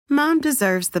Mom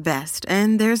deserves the best,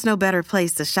 and there's no better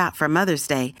place to shop for Mother's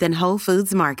Day than Whole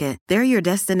Foods Market. They're your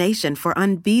destination for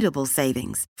unbeatable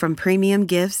savings, from premium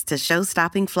gifts to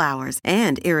show-stopping flowers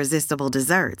and irresistible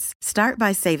desserts. Start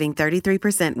by saving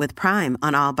 33% with Prime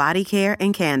on all body care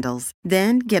and candles.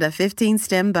 Then get a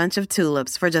 15-stem bunch of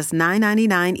tulips for just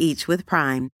 $9.99 each with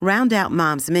Prime. Round out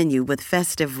Mom's menu with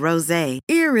festive rosé,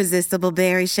 irresistible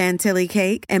berry chantilly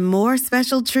cake, and more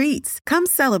special treats. Come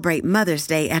celebrate Mother's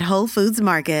Day at Whole Foods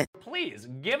Market. Please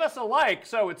give us a like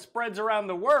so it spreads around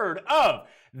the word of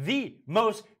the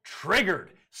most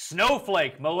triggered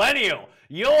snowflake millennial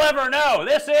you'll ever know.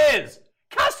 This is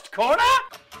Cust Corner.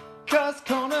 Cust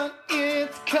Corner,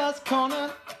 it's Cust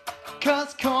Corner.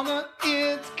 Cust Corner,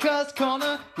 it's Cust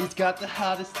Corner. He's got the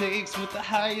hottest takes with the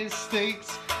highest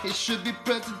stakes. He should be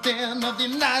president of the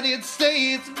United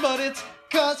States, but it's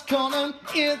Cust Corner,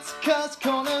 it's Cust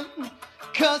Corner.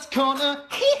 Cust Corner,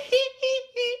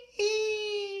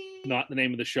 Not the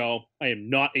name of the show. I am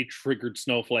not a triggered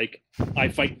snowflake. I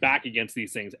fight back against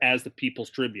these things as the People's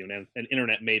Tribune and an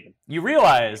internet maven. You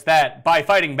realize that by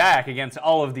fighting back against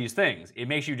all of these things, it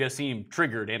makes you just seem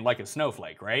triggered and like a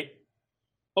snowflake, right?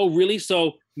 Oh, really?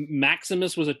 So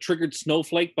Maximus was a triggered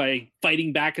snowflake by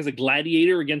fighting back as a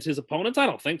gladiator against his opponents? I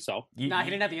don't think so. Nah, he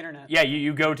didn't have the internet. Yeah,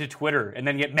 you go to Twitter and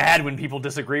then get mad when people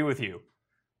disagree with you.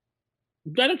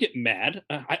 I don't get mad.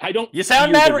 I don't. You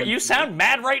sound mad. You sound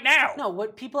mad right now. No,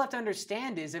 what people have to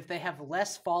understand is if they have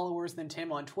less followers than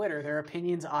Tim on Twitter, their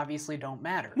opinions obviously don't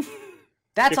matter.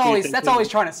 That's all he's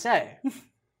trying to say.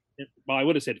 Well, I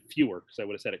would have said fewer because I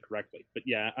would have said it correctly. But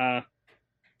yeah,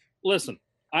 listen,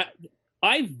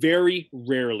 I very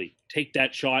rarely take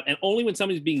that shot, and only when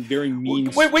somebody's being very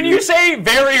mean. When you say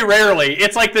very rarely,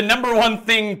 it's like the number one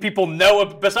thing people know,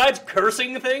 besides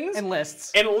cursing things and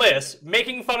lists.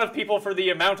 Making fun of people for the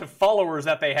amount of followers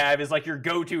that they have is like your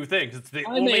go-to thing. It's the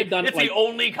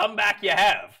only comeback you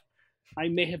have. I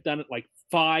may have done it like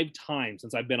 5 times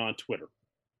since I've been on Twitter.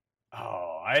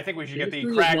 Oh, I think we should get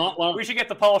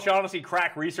the Paul Shaughnessy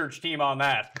crack research team on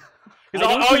that. Because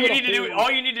all you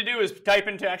need to do is type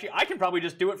into, actually, I can probably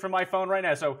just do it from my phone right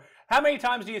now. So how many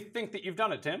times do you think that you've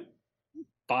done it, Tim?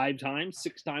 5 times,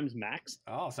 6 times max.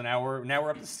 Oh, so now we're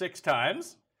up to 6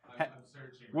 times. I'm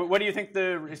searching. What do you think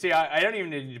I don't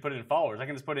even need to put it in followers. I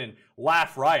can just put in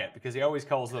Laugh Riot because he always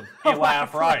calls them a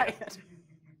Laugh Riot.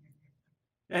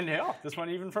 And yeah, this one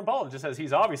even from Paul, it just says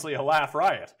he's obviously a Laugh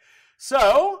Riot.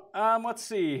 So, let's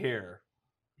see here.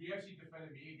 He actually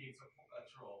defended me against a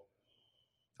troll.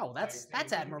 Oh, that's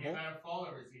admirable. The amount of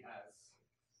followers he has.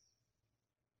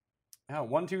 Oh,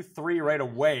 1, 2, 3 right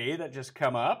away that just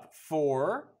come up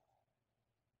for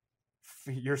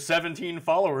your 17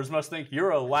 followers must think you're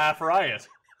a Laugh Riot.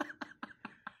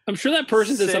 I'm sure that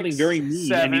person said something very mean.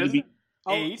 7,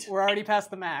 8. We're already past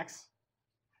the max.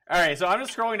 All right, so I'm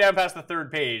just scrolling down past the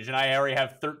 3rd page, and I already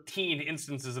have 13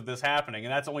 instances of this happening,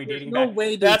 and that's only dating back.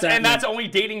 That's only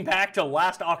dating back to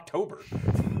last October.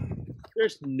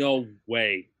 There's no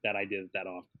way that I did it that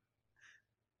often.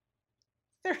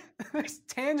 There's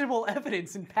tangible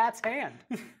evidence in Pat's hand.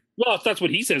 Well, if that's what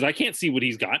he says, I can't see what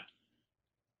he's got.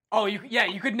 Oh, you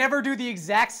could never do the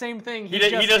exact same thing he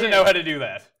doesn't know how to do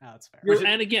that. Oh, that's fair.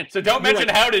 And again, so don't mention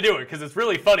how to do it, because it's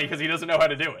really funny because he doesn't know how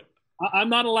to do it. I'm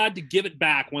not allowed to give it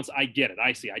back once I get it.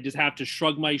 I see. I just have to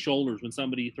shrug my shoulders when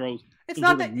somebody throws. It's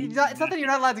not that you're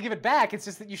not allowed to give it back. It's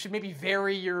just that you should maybe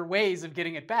vary your ways of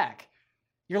getting it back.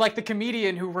 You're like the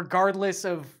comedian who, regardless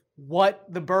of what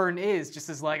the burn is, just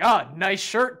is like, nice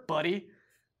shirt, buddy.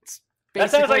 That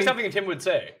sounds like something Tim would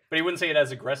say, but he wouldn't say it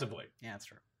as aggressively. Yeah, that's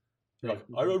true. Like,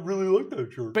 I really like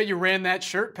that shirt. But you ran that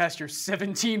shirt past your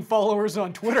 17 followers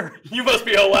on Twitter. You must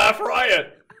be a Laugh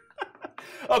Riot.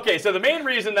 Okay, so the main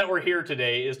reason that we're here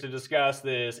today is to discuss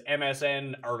this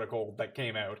MSN article that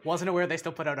came out. Wasn't aware they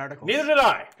still put out articles. Neither did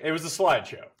I. It was a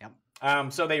slideshow.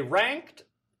 Yep. So they ranked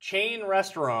chain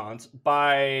restaurants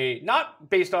by,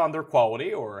 not based on their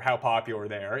quality or how popular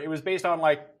they are, it was based on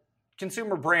like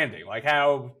consumer branding, like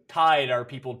how tied are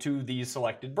people to these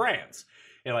selected brands,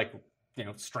 and like,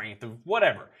 strength of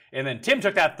whatever. And then Tim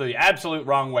took that the absolute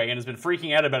wrong way and has been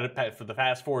freaking out about it for the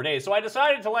past 4 days. So I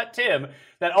decided to let Tim,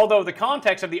 that although the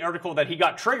context of the article that he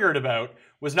got triggered about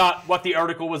was not what the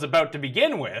article was about to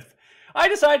begin with, I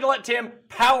decided to let Tim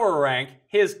power rank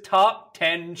his top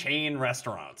 10 chain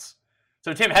restaurants.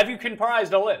 So Tim, have you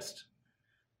comprised a list?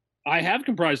 I have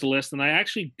comprised a list, and I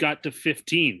actually got to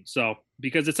 15. So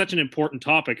because it's such an important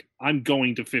topic, I'm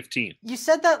going to 15. You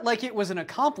said that like it was an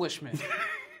accomplishment.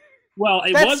 Well,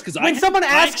 it was because when someone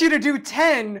asks you to do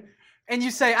 10 and you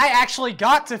say, I actually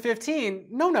got to 15.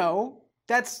 No.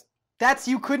 That's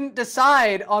you couldn't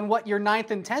decide on what your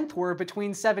 9th and 10th were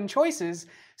between 7 choices.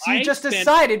 So you I just spent-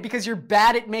 decided because you're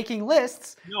bad at making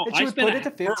lists No, that I you would spent put a-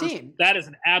 it to first, 15. that is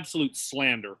an absolute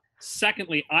slander.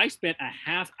 Secondly, I spent a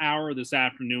half hour this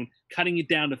afternoon cutting it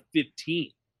down to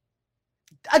 15.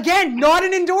 Again, not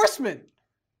an endorsement.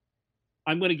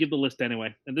 I'm going to give the list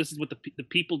anyway, and this is what the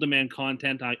people demand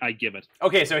content. I give it.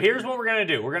 Okay, so here's what we're gonna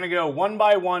do. We're gonna go 1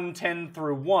 by 1, 10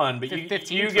 through 1, but you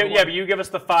 15 you through give 1. yeah, but you give us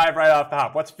the 5 right off the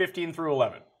hop. What's 15 through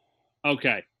 11?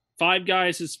 Okay, Five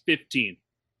Guys is 15.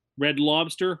 Red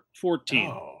Lobster 14.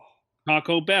 Oh.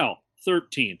 Taco Bell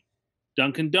 13.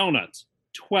 Dunkin' Donuts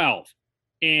 12.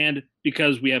 And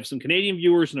because we have some Canadian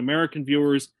viewers and American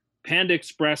viewers, Panda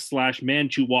Express /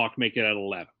 Manchu Walk make it at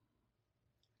 11.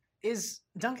 Is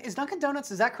Dunkin' Donuts,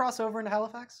 does that cross over into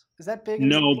Halifax? Is that big?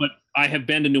 No, but I have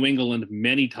been to New England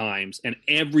many times, and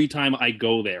every time I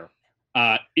go there,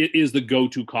 it is the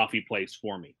go-to coffee place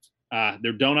for me.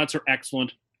 Their donuts are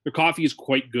excellent. Their coffee is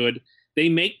quite good. They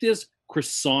make this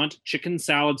croissant chicken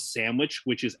salad sandwich,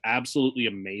 which is absolutely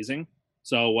amazing.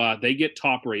 So they get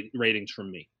top ratings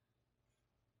from me.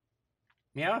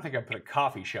 Yeah, I don't think I put a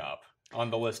coffee shop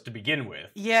on the list to begin with.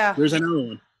 Yeah. There's another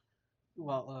one.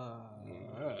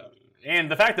 Well, And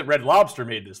the fact that Red Lobster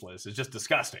made this list is just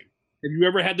disgusting. Have you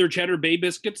ever had their Cheddar Bay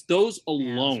biscuits? Those those are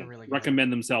alone really good.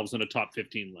 recommend themselves in a top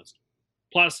 15 list.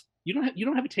 Plus, you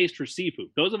don't have a taste for seafood.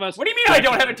 Those of us. What do you mean I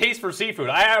don't have a taste for seafood?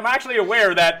 I am actually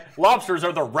aware that lobsters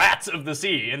are the rats of the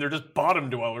sea, and they're just bottom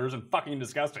dwellers and fucking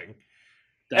disgusting.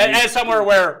 As somewhere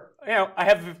where,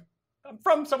 I'm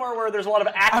from somewhere where there's a lot of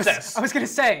access I was going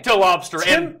to say, to lobster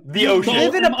and the you ocean.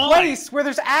 live in a am I. place where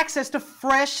there's access to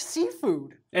fresh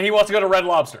seafood. And he wants to go to Red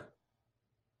Lobster.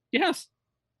 Yes.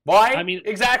 Why? I mean-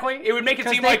 exactly. It would make it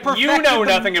Because seem they like you know perfected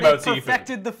nothing about They seafood.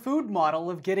 perfected the food model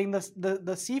of getting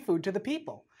the seafood to the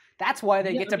people. That's why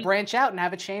they Yeah, get to I mean- branch out and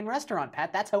have a chain restaurant,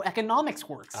 Pat. That's how economics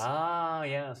works. Ah,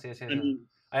 yes. I mean,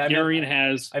 I Darian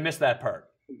has missed that part.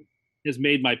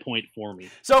 made my point for me.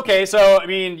 So, okay, so, I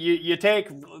mean, you take,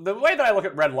 the way that I look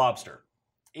at Red Lobster,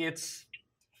 it's,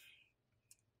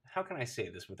 how can I say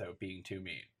this without being too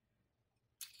mean?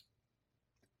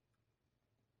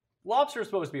 Lobster is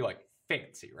supposed to be, like,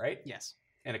 fancy, right? Yes.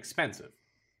 And expensive.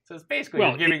 So it's basically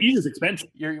Well, you're it giving, is expensive.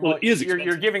 you're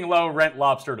expensive. giving low rent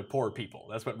lobster to poor people.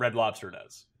 That's what Red Lobster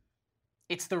does.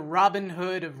 It's the Robin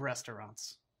Hood of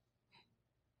restaurants.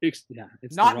 It's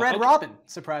Not the Red okay. Robin,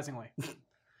 surprisingly.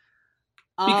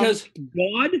 Because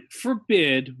God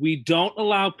forbid we don't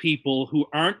allow people who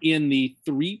aren't in the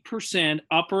 3%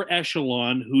 upper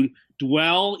echelon who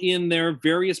dwell in their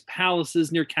various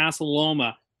palaces near Casa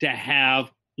Loma to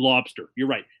have lobster. You're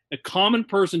right. A common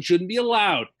person shouldn't be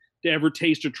allowed to ever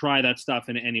taste or try that stuff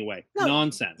in any way. No,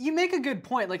 Nonsense. You make a good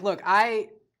point. Like, look, I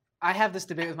have this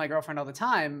debate with my girlfriend all the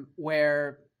time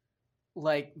where,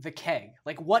 like, the keg.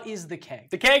 Like, what is the keg?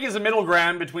 The keg is a middle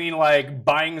ground between, like,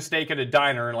 buying steak at a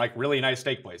diner and, like, really nice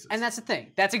steak places. And that's the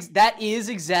thing. That is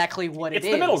exactly what it is.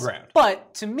 It's the middle ground.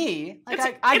 But to me, like, It's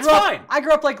I fine.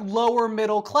 grew up like lower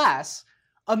middle class.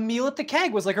 A meal at the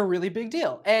keg was like a really big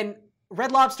deal. And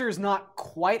Red Lobster is not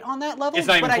quite on that level. It's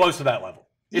not even but close to that level.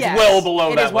 It's Yes, well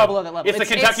below it that is well level. below that level. It's the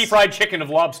It's- Kentucky it's- Fried Chicken of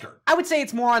lobster. I would say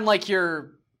it's more on like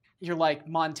your like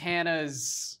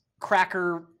Montana's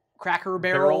Cracker Barrel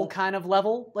Barrel? kind of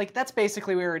level. Like that's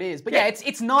basically where it is. But Yeah. yeah,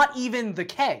 it's not even the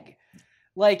keg.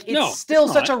 Like it's No, still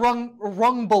it's such not. a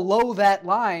rung below that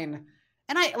line.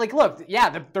 And I like look, yeah,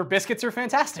 their biscuits are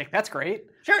fantastic. That's great.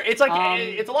 Sure, it's like Um,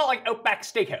 it's a lot like Outback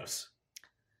Steakhouse,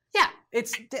 Yeah,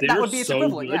 that They're would be its so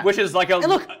equivalent. good. Yeah. which is like And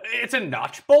look, it's a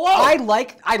notch below. I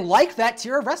like that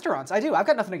tier of restaurants. I do. I've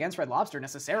got nothing against Red Lobster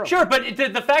necessarily. Sure, but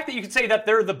the fact that you could say that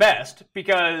they're the best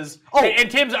because Oh,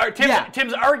 and Tim's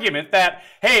argument that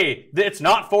hey, it's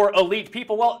not for elite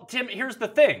people. Well, Tim, here's the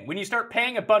thing: when you start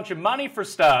paying a bunch of money for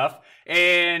stuff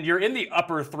and you're in the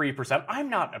upper 3%, I'm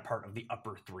not a part of the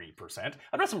upper 3%.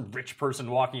 I'm not some rich person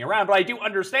walking around, but I do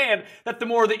understand that the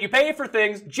more that you pay for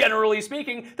things, generally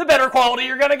speaking, the better quality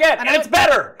you're gonna get, and it's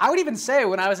better. I would even say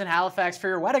when I was in Halifax for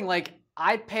your wedding, like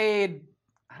I paid,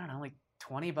 I don't know, like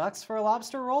 $20 for a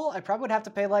lobster roll. I probably would have to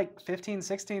pay like 15,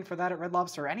 16 for that at Red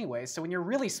Lobster anyway. So when you're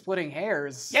really splitting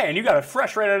hairs, Yeah, and you got it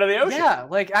fresh right out of the ocean. yeah,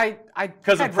 like I'd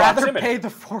of rather proximity. pay the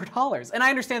 $4. And I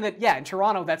understand that, yeah, in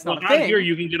Toronto that's Well, not a out thing. here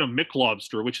you can get a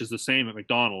McLobster, which is the same at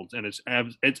McDonald's, and it's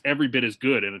every bit as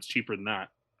good, and it's cheaper than that.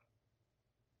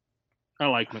 I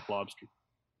like McLobster.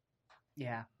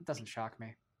 Yeah, it doesn't shock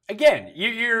me. Again,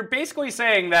 you're basically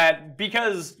saying that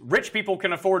because rich people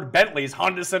can afford Bentleys,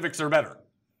 Honda Civics are better.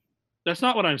 That's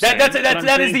not what I'm saying.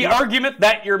 That is the argument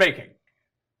that you're making.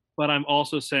 But I'm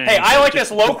also saying... Hey, I like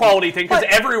this low-quality thing because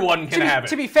everyone can have it.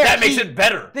 To be fair, that makes it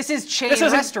better. This is chain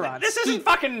restaurants. This isn't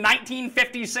fucking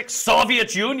 1956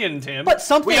 Soviet Union, Tim. But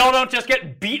something... We all don't just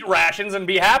get beet rations and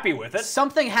be happy with it.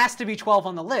 Something has to be 12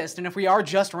 on the list, and if we are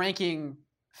just ranking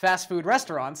fast food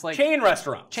restaurants, like... Chain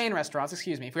restaurants,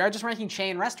 excuse me. If we are just ranking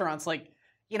chain restaurants, like...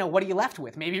 You know, what are you left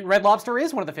with? Maybe Red Lobster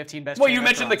is one of the 15 best. Well, you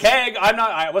mentioned the Keg.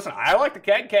 Listen, I like the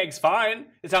Keg. Keg's fine.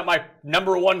 It's not my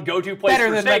number one go-to place better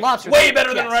for than steak. Red Lobster. Way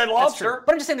better than Red Lobster.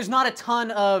 But I'm just saying there's not a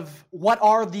ton of what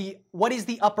is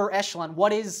the upper echelon?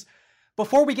 What is,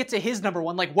 before we get to his number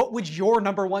one, like what would your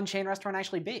number one chain restaurant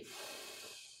actually be?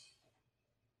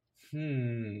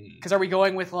 Because are we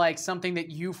going with like something that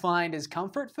you find is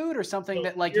comfort food, or something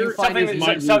that like you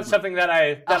find something that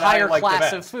I higher like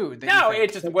class of food? No,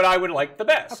 it's just what I would like the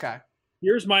best. Okay.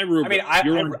 Here's my rubric. I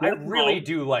mean, I really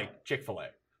do like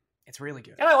Chick-fil-A. It's really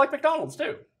good. And I like McDonald's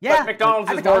too. Yeah, but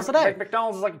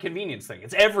McDonald's is like a convenience thing.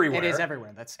 It's everywhere. It is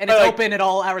everywhere. It's open at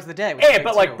all hours of the day.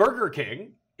 But like Burger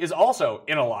King is also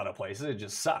in a lot of places. It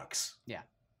just sucks. Yeah.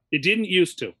 It didn't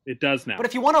used to. It does now. But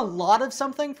if you want a lot of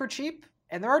something for cheap,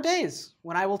 and there are days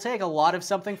when I will take a lot of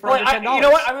something for under $10. You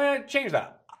know what? I'm going to change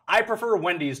that. I prefer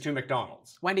Wendy's to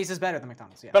McDonald's. Wendy's is better than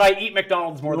McDonald's, yeah. But I eat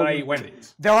McDonald's more than I eat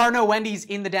Wendy's. There are no Wendy's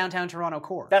in the downtown Toronto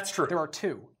core. That's true. There are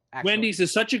two, actually. Wendy's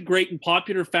is such a great and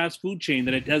popular fast food chain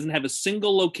that it doesn't have a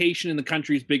single location in the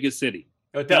country's biggest city.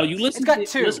 It does. Now, you listen it's got to,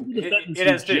 two. Listen to the sentence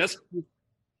it has two.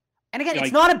 And again,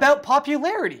 it's not about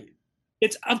popularity.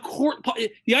 It's, of course,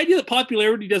 the idea that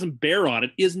popularity doesn't bear on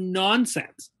it is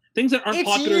nonsense. Things that aren't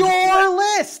popular. It's your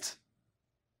list.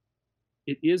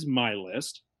 It is my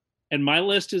list, and my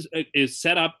list is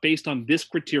set up based on this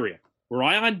criteria. Were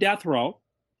I on death row,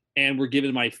 and we're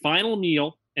given my final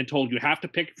meal and told you have to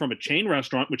pick from a chain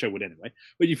restaurant, which I would anyway,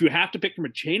 but if you have to pick from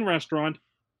a chain restaurant,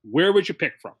 where would you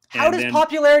pick from? How does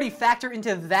popularity factor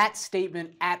into that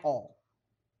statement at all?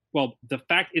 Well, the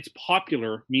fact it's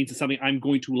popular means it's something I'm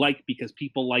going to like because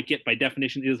people like it. By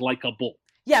definition, it is likable.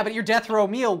 Yeah, but your death row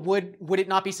meal, would it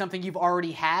not be something you've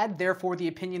already had? Therefore, the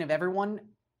opinion of everyone,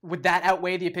 would that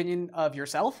outweigh the opinion of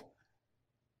yourself?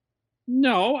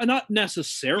 No, not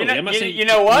necessarily. You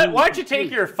know what? Why don't you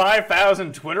take your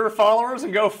 5,000 Twitter followers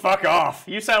and go fuck off?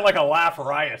 You sound like a laugh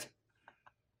riot.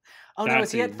 Oh, no,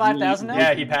 is he at 5,000 now?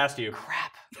 Yeah, he passed you.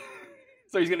 Crap.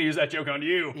 So he's going to use that joke on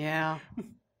you. Yeah.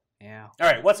 Yeah. All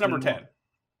right, what's number 10?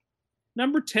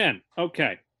 Number 10.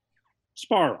 Okay.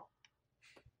 Sparrow.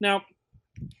 Now,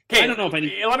 I don't know if I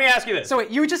need... Let me ask you this. So wait,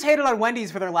 you just hated on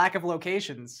Wendy's for their lack of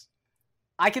locations.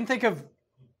 I can think of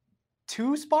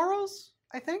 2 Sparrows,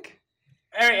 I think.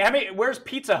 All right, where's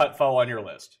Pizza Hut fall on your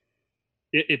list?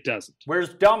 It doesn't. Where's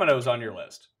Domino's on your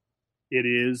list? It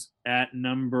is at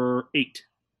number 8.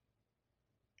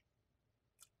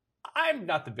 I'm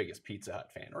not the biggest Pizza Hut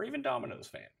fan, or even Domino's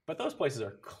fan, but those places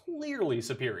are clearly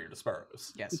superior to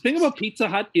Sparrow's. Yes. The thing about Pizza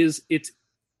Hut is if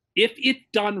it's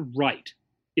done right,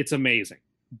 it's amazing.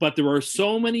 But there are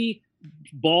so many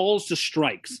balls to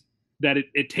strikes that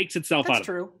it takes itself out of it. That's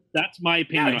true. That's my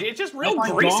opinion. Yeah, it's just real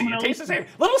greasy. It tastes the same.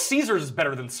 Little Caesars is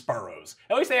better than Sparrow's.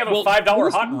 At least they have a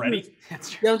 $5 hot and ready.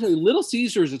 That's true. Yeah, Little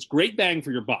Caesars, it's great bang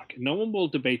for your buck. No one will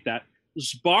debate that.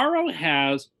 Sparrow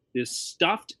has this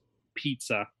stuffed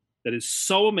pizza that is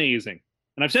so amazing.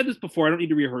 And I've said this before, I don't need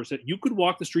to rehearse it. You could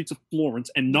walk the streets of Florence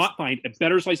and not find a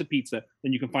better slice of pizza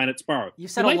than you can find at Sparrow.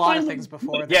 You've said a lot of things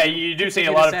before. Yeah, you do say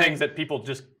a lot of things that people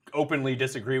just openly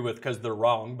disagree with because they're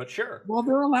wrong, but sure. Well,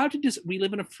 they're allowed to we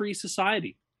live in a free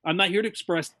society. I'm not here to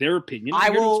express their opinion. I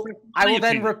will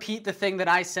then repeat the thing that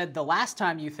I said the last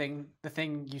time the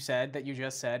thing you said that you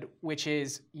just said, which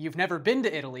is you've never been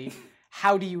to Italy.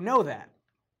 How do you know that?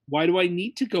 Why do I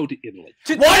need to go to Italy?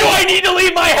 Why do I need to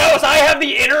leave my house? I have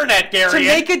the internet, Gary. To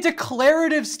make a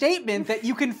declarative statement that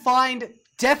you can find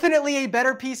definitely a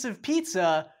better piece of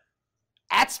pizza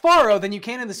at Sparrow than you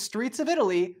can in the streets of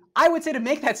Italy, I would say to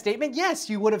make that statement, yes,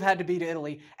 you would have had to be to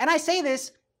Italy. And I say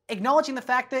this acknowledging the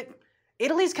fact that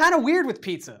Italy's kind of weird with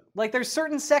pizza. Like there's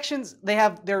certain sections,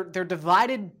 they're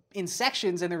divided in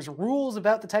sections and there's rules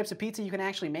about the types of pizza you can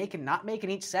actually make and not make in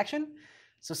each section.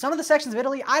 So some of the sections of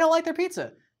Italy, I don't like their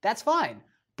pizza. That's fine,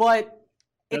 but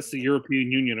that's the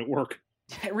European Union at work.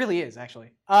 It really is,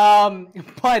 actually.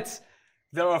 But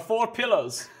there are 4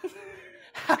 pillars.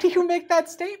 How do you make that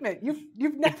statement?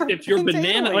 You've never. If your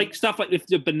banana, like stuff like if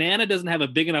the banana doesn't have a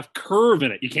big enough curve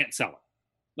in it, you can't sell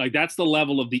it. Like that's the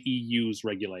level of the EU's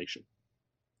regulation.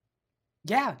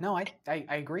 Yeah, no, I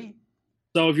agree.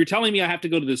 So if you're telling me I have to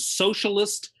go to this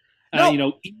socialist. No,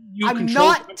 EU I'm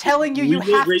not telling you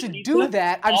have to do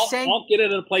that. I'll get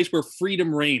it at a place where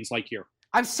freedom reigns, like here.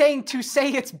 I'm saying to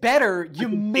say it's better, you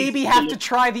maybe have to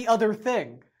try the other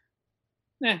thing.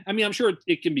 I mean, I'm sure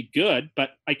it can be good,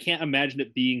 but I can't imagine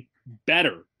it being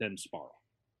better than Sparrow.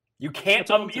 You can't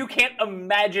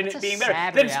imagine That's it a being better.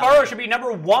 sad Then reality. Sparrow should be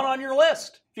number 1 on your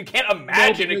list. If you can't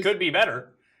imagine it could be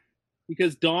better.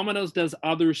 Because Domino's does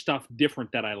other stuff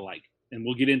different that I like. And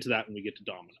we'll get into that when we get to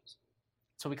Domino's.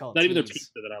 That's what we call it. Not even their tease.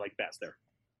 pizza that I like best there.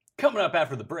 Coming up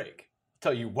after the break, I'll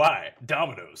tell you why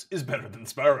Domino's is better than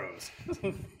Sparrow's.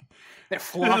 They're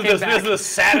flocking This back. is the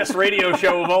saddest radio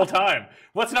show of all time.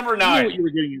 What's number 9? You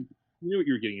knew what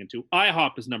you were getting into.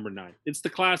 IHOP is number 9. It's the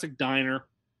classic diner.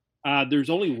 There's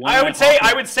only one. I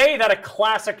would say that a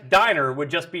classic diner would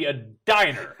just be a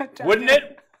diner, wouldn't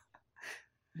it?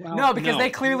 Well, No, because they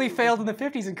clearly failed in the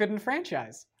 50s and couldn't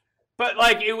franchise. But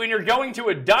like when you're going to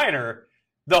a diner,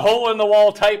 the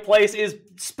hole-in-the-wall type place is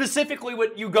specifically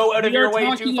what you go out of your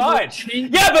way to find.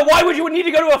 Yeah, but why would you need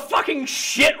to go to a fucking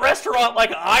shit restaurant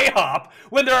like IHOP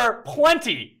when there are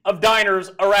plenty of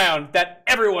diners around that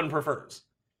everyone prefers?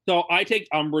 So I take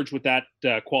umbrage with that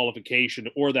qualification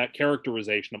or that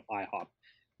characterization of IHOP.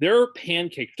 Their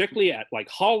pancakes, particularly at like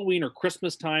Halloween or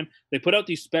Christmas time, they put out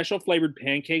these special flavored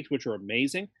pancakes, which are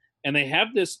amazing. And they have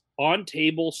this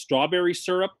on-table strawberry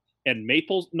syrup and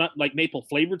maple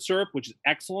flavored syrup, which is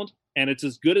excellent. And it's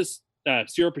as good as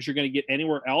syrup as you're going to get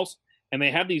anywhere else. And they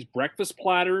have these breakfast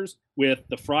platters with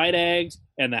the fried eggs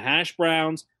and the hash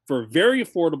browns for a very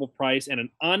affordable price and an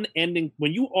unending.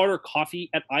 When you order coffee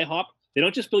at IHOP, they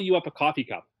don't just fill you up a coffee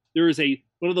cup. There is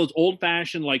one of those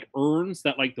old-fashioned like urns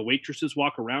that like the waitresses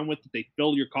walk around with that they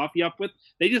fill your coffee up with.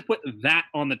 They just put that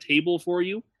on the table for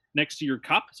you next to your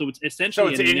cup. So it's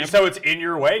essentially so it's in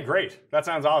your way. Great. That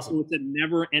sounds awesome. So it's a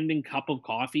never-ending cup of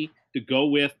coffee to go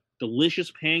with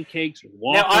delicious pancakes.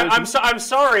 Waffles. Now I'm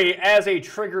sorry as a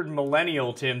triggered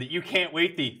millennial, Tim, that you can't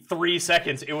wait the 3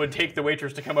 seconds it would take the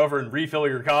waitress to come over and refill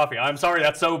your coffee. I'm sorry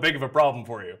that's so big of a problem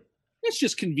for you. It's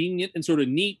just convenient and sort of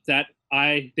neat that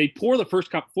they pour the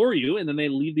first cup for you and then they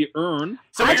leave the urn.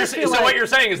 So what you're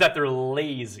saying is that they're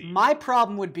lazy. My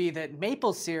problem would be that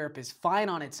maple syrup is fine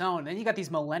on its own. Then you got these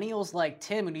millennials like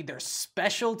Tim who need their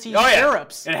specialty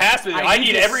syrups. It has to be. I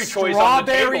need every choice on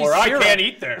the table or I can't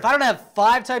eat there. If I don't have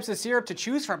 5 types of syrup to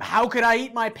choose from, how could I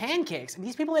eat my pancakes? And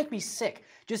these people make me sick.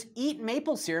 Just eat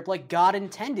maple syrup like God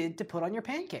intended to put on your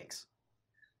pancakes.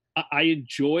 I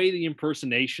enjoy the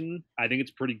impersonation. I think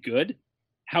it's pretty good.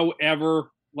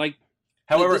 However,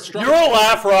 you're a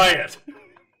laugh riot.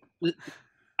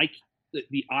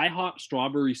 The IHOP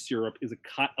strawberry syrup is a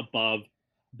cut above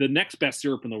the next best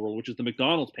syrup in the world, which is the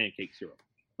McDonald's pancake syrup.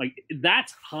 Like,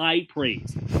 that's high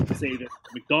praise to say that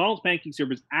McDonald's pancake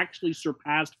syrup is actually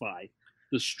surpassed by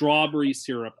the strawberry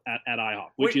syrup at IHOP,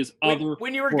 which is other.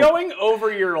 When you were going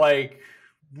over your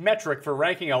metric for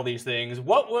ranking all these things,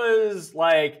 what was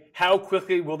how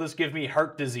quickly will this give me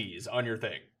heart disease on your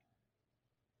thing?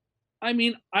 I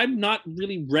mean, I'm not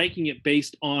really ranking it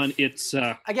based on its.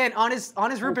 Again, on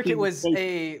his rubric, it was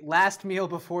a last meal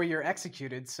before you're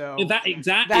executed. So that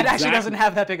actually doesn't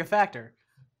have that big a factor.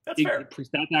 That's fair.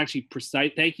 That's actually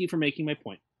precise. Thank you for making my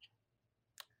point.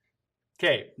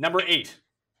 Okay, number 8.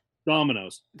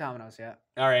 Domino's, yeah.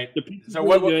 All right. So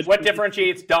what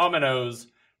differentiates Domino's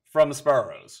from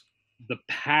Sparrow's? The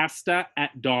pasta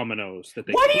at Domino's that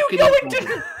they. What are you going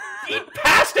to eat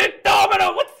pasta at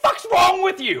Domino's? What the fuck's wrong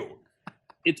with you?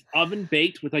 It's oven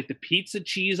baked with the pizza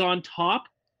cheese on top,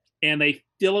 and they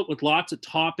fill it with lots of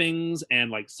toppings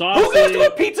and sausage. Who goes to a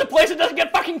pizza place that doesn't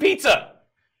get fucking pizza?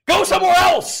 Go somewhere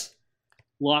else.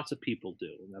 Lots of people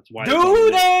do, and that's why. Do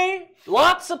they?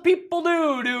 Lots of people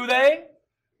do they?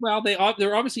 Well,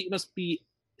 there obviously must be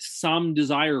some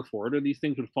desire for it, or these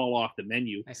things would fall off the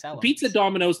menu. Pizza at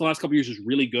Domino's the last couple of years is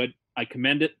really good. I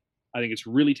commend it. I think it's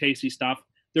really tasty stuff.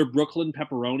 Their Brooklyn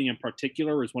pepperoni in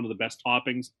particular is one of the best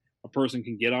toppings a person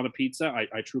can get on a pizza.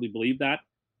 I truly believe that.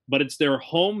 But it's their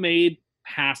homemade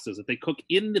pastas that they cook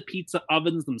in the pizza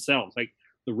ovens themselves, like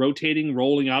the rotating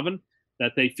rolling oven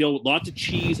that they fill with lots of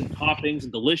cheese and toppings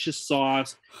and delicious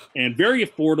sauce and very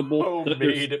affordable.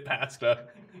 Homemade pasta.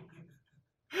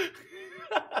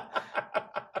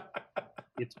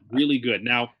 It's really good.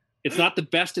 Now, it's not the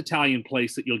best Italian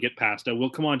place that you'll get pasta.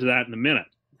 We'll come on to that in a minute.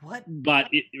 What? But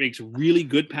it makes really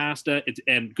good pasta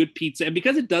and good pizza. And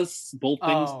because it does both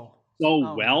things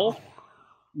well,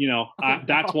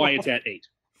 that's why it's at 8.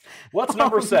 What's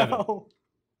number 7? No.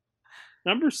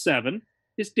 Number 7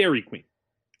 is Dairy Queen.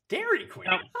 Dairy Queen?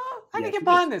 I can get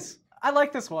behind this. I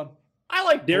like this one. I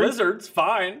like Blizzard's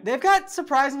fine. They've got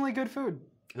surprisingly good food.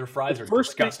 Their fries are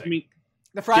disgusting.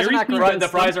 The fries are not great. The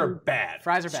fries are bad.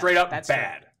 Fries are bad. Straight up That's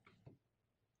bad. True.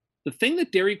 The thing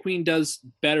that Dairy Queen does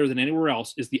better than anywhere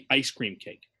else is the ice cream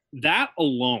cake. That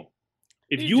alone.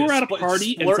 If you were at a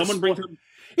party and someone brings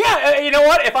Yeah, you know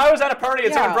what? If I was at a party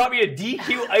and someone brought me a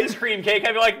DQ ice cream cake,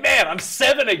 I'd be like, man, I'm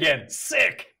 7 again.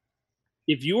 Sick.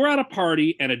 If you are at a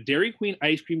party and a Dairy Queen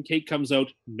ice cream cake comes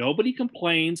out, nobody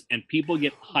complains and people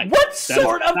get hyped. What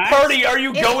sort of party are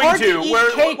you going to?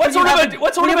 What sort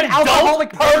of an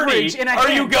adult party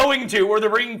are you going to where they're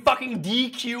bringing fucking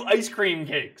DQ ice cream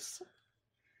cakes?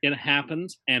 It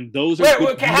happens, and those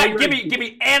are. Give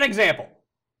me an example.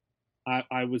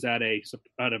 I was at a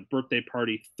birthday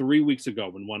party 3 weeks ago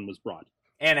when one was brought.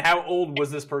 And how old was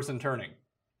this person turning?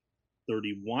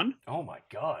 31. Oh my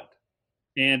god.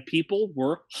 And people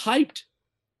were hyped.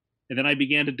 And then I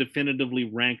began to definitively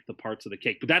rank the parts of the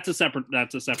cake. But that's a separate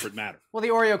matter. Well, the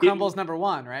Oreo crumble is number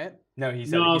 1, right? No, he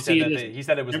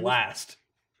said it was last.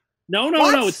 No,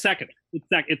 it's second.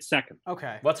 It's second.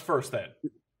 Okay. What's first then?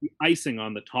 The icing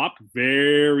on the top,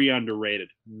 very underrated.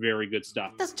 Very good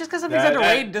stuff. Just because something's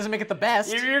underrated doesn't make it the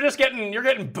best. You're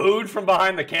getting booed from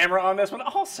behind the camera on this one.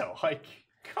 Also, like,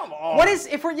 come on.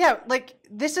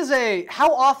 This is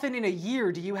how often in a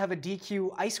year do you have a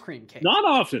DQ ice cream cake? Not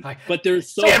often, but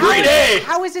there's so every day.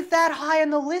 How is it that high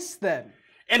on the list then?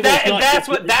 And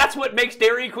that's what makes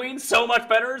Dairy Queen so much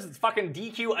better is it's fucking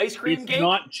DQ ice cream cake. It's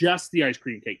not just the ice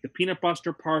cream cake. The peanut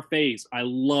butter parfaits, I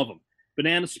love them.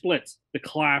 Banana splits, the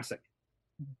classic.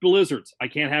 Blizzards, I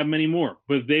can't have them anymore,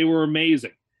 but they were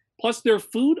amazing. Plus their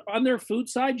food, on their food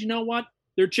side, you know what?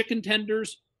 Their chicken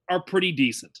tenders are pretty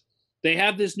decent. They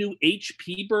have this new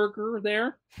HP burger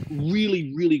there.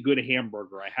 Really, really good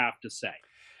hamburger, I have to say.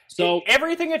 So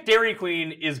everything at Dairy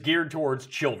Queen is geared towards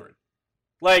children.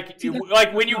 If you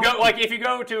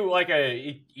go to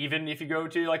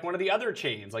one of the other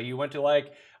chains, like you went to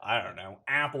I don't know,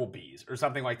 Applebee's or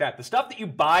something like that. The stuff that you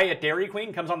buy at Dairy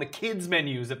Queen comes on the kids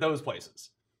menus at those places.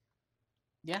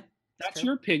 Yeah. That's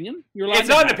your opinion. It's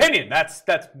not an opinion. That's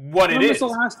what it is. When was the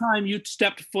last time you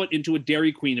stepped foot into a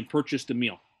Dairy Queen and purchased a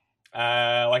meal?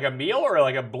 Like a meal or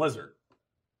like a Blizzard?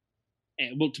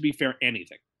 Well, to be fair,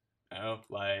 anything. Oh,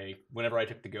 like whenever I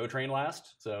took the GO train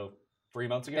last, so 3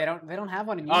 months ago. They don't have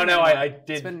one in Union. Oh no, I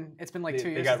did. It's been like 2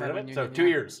 years. They got rid of it. So 2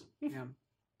 years. Yeah.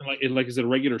 Like is it a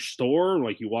regular store?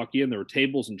 Like you walk in, there were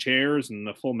tables and chairs and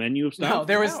a full menu of stuff? No,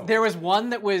 there was one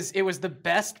that was the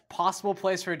best possible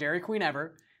place for a Dairy Queen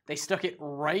ever. They stuck it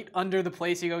right under the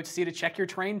place you go to see to check your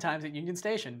train times at Union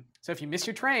Station. So if you miss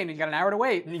your train and you got an hour to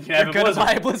wait, you're going to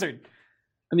buy a Blizzard.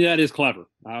 I mean, that is clever.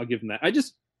 I'll give them that. I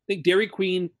just think Dairy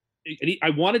Queen, I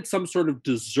wanted some sort of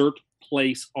dessert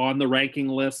place on the ranking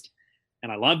list.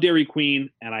 And I love Dairy Queen.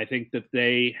 And I think that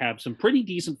they have some pretty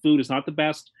decent food. It's not the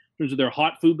best in terms of their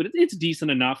hot food, but it's decent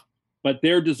enough. But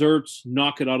their desserts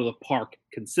knock it out of the park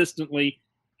consistently.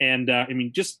 And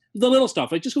just the little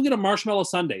stuff. Like just go get a marshmallow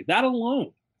sundae. That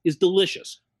alone is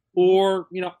delicious. Or,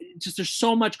 just there's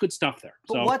so much good stuff there.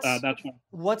 But so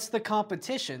what's the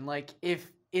competition? Like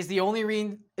is the only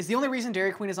reason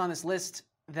Dairy Queen is on this list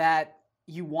that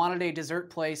you wanted a dessert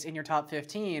place in your top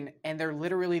 15 and they're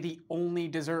literally the only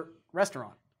dessert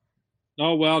restaurant?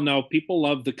 Oh, well, no. People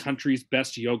love the country's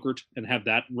best yogurt and have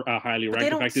that highly ranked. They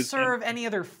don't serve any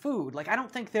other food. Like, I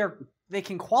don't think they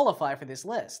can qualify for this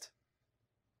list.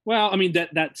 Well, I mean,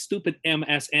 that stupid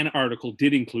MSN article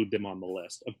did include them on the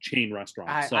list of chain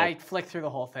restaurants. I flicked through the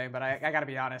whole thing, but I got to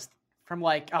be honest. From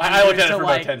I looked at it for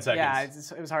about 10 seconds. Yeah,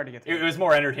 it was hard to get through. It was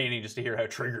more entertaining just to hear how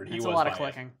triggered he was. It's a lot of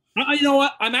clicking. You know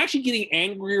what? I'm actually getting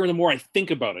angrier the more I think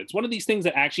about it. It's one of these things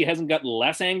that actually hasn't gotten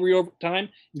less angry over time.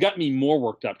 It's got me more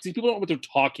worked up. See, people don't know what they're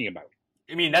talking about.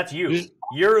 I mean, that's you.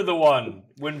 You're the one.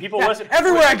 When people listen...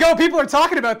 Everywhere I go, people are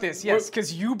talking about this. Yes,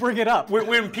 because you bring it up.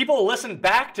 When people listen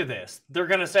back to this, they're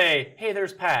going to say, hey,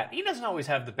 there's Pat. He doesn't always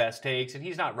have the best takes, and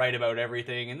he's not right about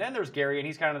everything. And then there's Gary, and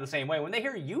he's kind of the same way. When they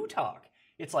hear you talk,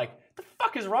 it's like, the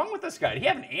fuck is wrong with this guy? Did he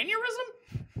have an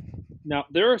aneurysm? Now,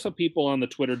 there are some people on the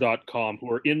twitter.com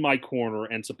who are in my corner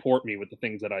and support me with the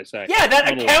things that I say. Yeah,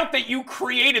 that account that you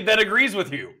created that agrees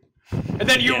with you. And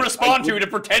then you respond to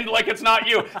pretend like it's not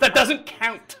you. That doesn't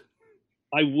count.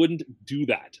 I wouldn't do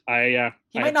that.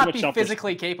 He might not be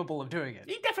physically capable of doing it.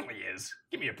 He definitely is.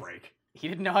 Give me a break. He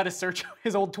didn't know how to search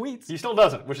his old tweets. He still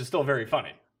doesn't, which is still very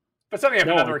funny. But setting up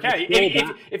another account,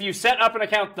 if you set up an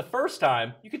account the first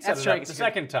time, you could set it up the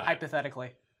second time.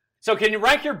 Hypothetically. So can you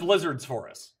rank your Blizzards for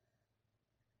us?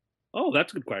 Oh,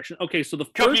 that's a good question. Okay, so the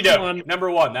Cookie first dough, one... number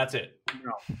 1, that's it.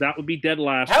 No, that would be dead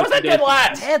last. How is that dead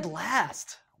last? Dead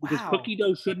last. Wow. Because cookie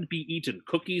dough shouldn't be eaten.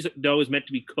 Cookies dough is meant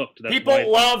to be cooked. That's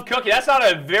people love cookie. That's not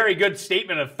a very good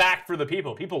statement of fact for the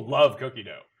people. People love cookie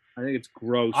dough. I think it's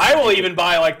gross. I will even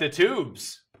buy like the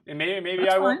tubes. And maybe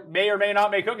I will, may or may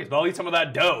not make cookies, but I'll eat some of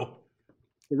that dough.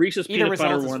 The Reese's peanut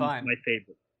butter one is my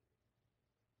favorite.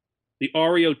 The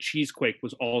Oreo cheesequake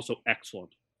was also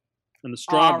excellent. and the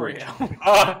strawberry.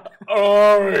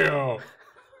 Oreo.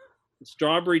 The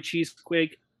strawberry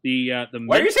cheesecake. The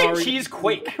Why are you saying mint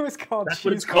cheesequake? It was called That's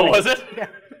what it's cheese. called. Oh, was it? Yeah.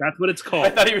 That's what it's called.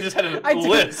 I thought he just had a I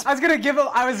list. was gonna give him.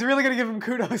 I was really gonna give him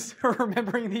kudos for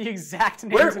remembering the exact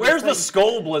names. Where's of the things.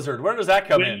 Skull Blizzard? Where does that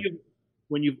come in?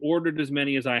 When you've ordered as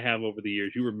many as I have over the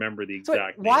years, you remember the So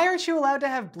exact. why aren't you allowed to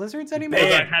have blizzards anymore? Bam.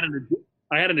 Because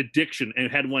I had an addiction and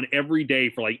had one every day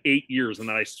for like 8 years, and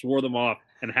then I swore them off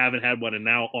and haven't had one in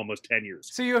now almost 10 years.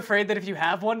 So you afraid that if you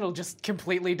have one, it'll just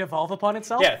completely devolve upon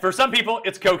itself? Yeah, for some people,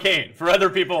 it's cocaine. For other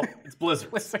people, it's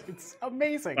Blizzard. Listen, it's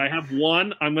amazing. If I have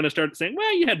one, I'm going to start saying,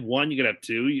 well, you had one, you could have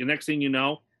two. The next thing you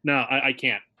know, no, I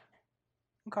can't.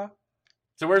 Okay.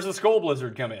 So where's the Skull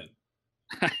Blizzard come in?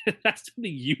 That's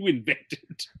something you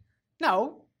invented.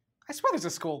 No, I swear there's a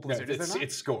skull No, blizzard. Is there not?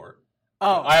 it's Score.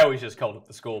 Oh, I always just called it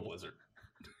the Skull Blizzard.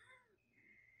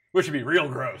 Which would be real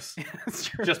gross. that's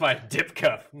true. Just my dip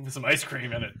cup with some ice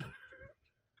cream in it.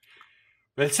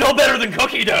 But it's still better than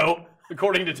cookie dough,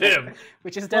 according to Tim.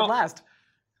 Which is dead Well, last.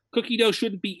 Cookie dough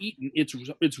shouldn't be eaten.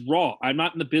 It's raw. I'm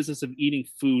not in the business of eating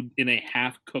food in a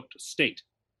half-cooked state.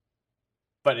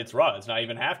 But it's raw. It's not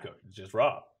even half cooked. It's just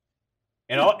raw.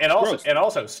 And Gross.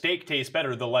 also, steak tastes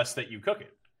better the less that you cook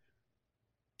it.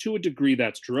 To a degree,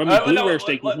 that's true. I mean, blue rare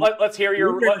steak. Let's hear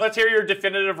your Blue rare- let's hear your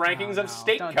definitive rankings No, of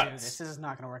steak don't do cuts. this. This is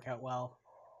not going to work out well.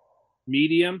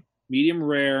 Medium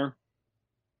rare,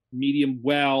 medium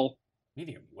well,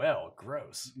 Medium well,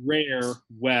 gross. rare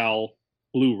well,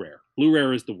 blue rare. Blue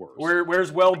rare is the worst.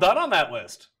 Where's well done on that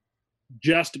list?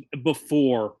 Just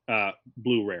before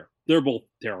blue rare. They're both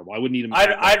terrible. I wouldn't eat them.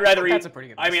 I'd rather eat. That's a pretty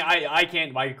good I list. mean, I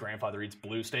can't. My grandfather eats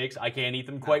blue steaks. I can't eat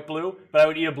them quite blue, but I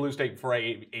would eat a blue steak before I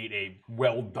ate a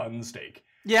well done steak.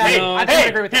 Yeah, Hey, I hey,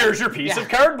 agree with that. here's your piece Yeah. of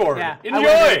cardboard. Yeah, Enjoy. I would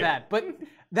agree with that. But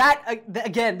that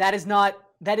again, that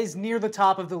is near the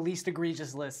top of the least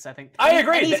egregious lists. I think. I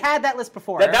agree. And he's That- had that list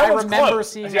before. That I one's remember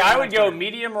close. seeing. See, that I on would go Twitter.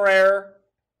 medium rare,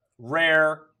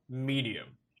 rare, medium.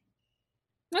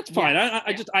 That's fine. Yeah.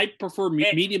 I prefer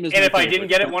medium. Is And my if I favorite. didn't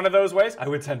get it one of those ways, I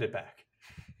would send it back.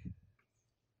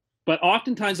 But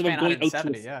oftentimes, if I'm going out to,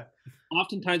 170, yeah.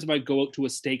 oftentimes if I go out to a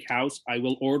steakhouse, I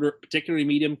will order particularly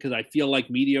medium because I feel like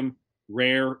medium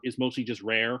rare is mostly just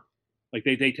rare. Like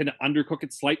they tend to undercook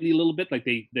it slightly a little bit. Like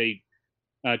they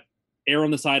err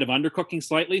on the side of undercooking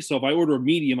slightly. So if I order a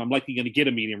medium, I'm likely going to get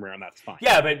a medium rare, and that's fine.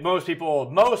 Yeah, but most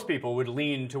people would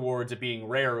lean towards it being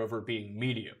rare over being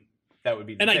medium. That would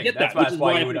be the And I thing. get That's that, which why, is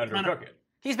why why you would I kinda- undercook it.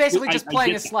 He's basically I- just I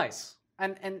playing get a that. slice,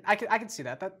 and I can see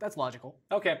that. That's logical.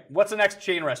 Okay, what's the next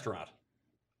chain restaurant?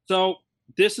 So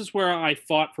this is where I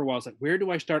fought for a while. I was like, where do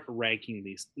I start ranking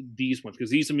these ones? Because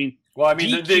these, I mean, Well, I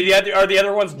mean, are the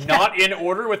other ones not in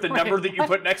order with the Wait, number that you what?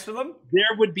 put next to them? there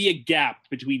would be a gap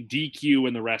between DQ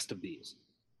and the rest of these.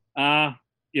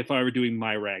 If I were doing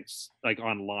my ranks like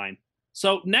online.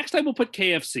 So next I will put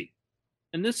KFC.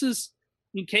 And this is,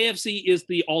 I mean, KFC is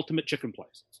the ultimate chicken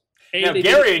place. Now, They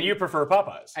Gary did- and you prefer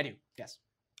Popeyes. I do. Yes.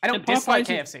 I don't And dislike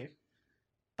Popeyes is- KFC,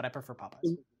 but I prefer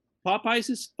Popeyes. Popeyes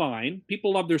is fine.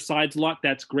 People love their sides a lot.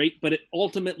 That's great. But it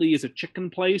ultimately is a chicken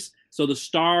place. So the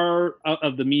star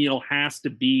of the meal has to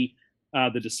be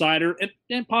the decider.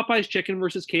 And Popeyes chicken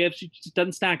versus KFC just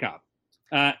doesn't stack up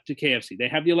to KFC. They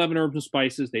have the 11 herbs and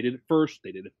spices. They did it first.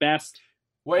 They did it best.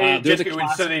 Wait, they're just the so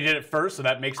classic- they did it first, so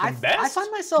that makes them I best?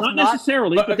 find myself Not not.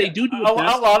 necessarily, but they do a, it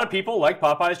best. a lot of people like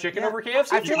Popeyes chicken Yeah, over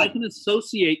KFC. I feel I like- can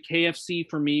associate KFC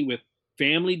for me with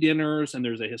family dinners, and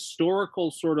there's a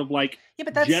historical sort of like Yeah,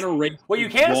 but that's generation. Well, you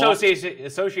can't walk.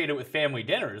 associate it with family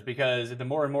dinners because the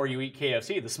more and more you eat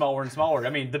KFC, the smaller and smaller. I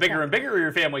mean, the bigger and bigger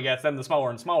your family gets, then the smaller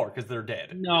and smaller because they're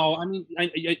dead. No, I mean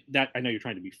I know you're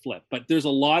trying to be flip, but there's a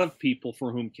lot of people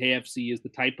for whom KFC is the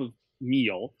type of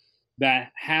meal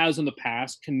that has in the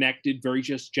past connected very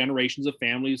just generations of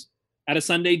families at a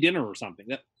Sunday dinner or something.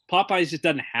 That Popeyes just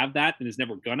doesn't have that and is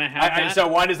never gonna have that. So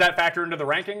why does that factor into the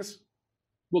rankings?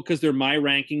 Well, because they're my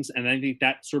rankings, and I think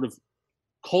that sort of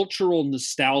cultural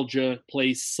nostalgia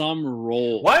plays some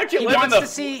role. Why don't you he live in wants the to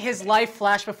see his life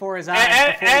flash before his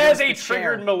eyes. before he as goes to a the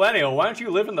triggered chair. millennial? Why don't you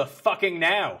live in the fucking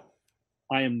now?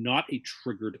 I am not a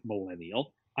triggered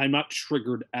millennial. I'm not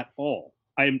triggered at all.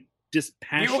 I'm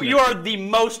dispassionate. You are the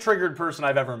most triggered person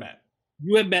I've ever met.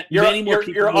 You have met many more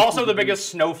people. You're who are also the triggered. biggest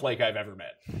snowflake I've ever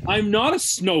met. I'm not a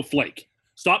snowflake.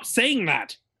 Stop saying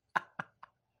that.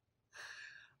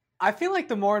 I feel like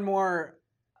the more and more.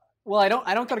 Well, I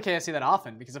don't go to KFC that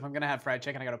often because if I'm gonna have fried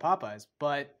chicken, I go to Popeyes.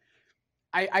 But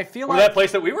I feel Or like that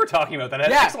place that we were talking about that had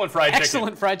yeah, excellent fried chicken.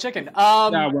 excellent fried chicken. Yeah,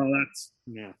 well, that's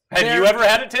yeah. Have There- you ever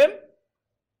had it, Tim?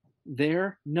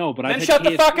 There, no, but Then I've had shut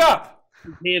the KFC. fuck up.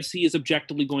 KFC is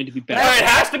objectively going to be No, better. it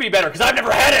has to be better because I've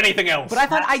never had anything else. But I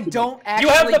thought I don't you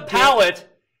actually. have the get- palate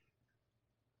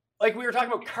like we were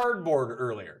talking about cardboard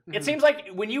earlier. It seems like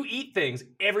when you eat things,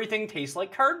 everything tastes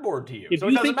like cardboard to you. If so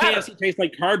you it doesn't think matter. KFC tastes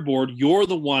like cardboard, you're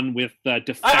the one with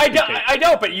defective I taste.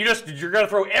 don't, but you're going to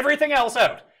throw everything else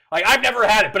out. Like, I've never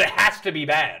had it, but it has to be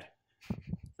bad.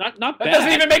 Not That bad.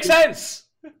 doesn't even make sense.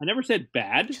 I never said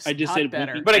bad. I just not said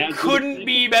better. But it couldn't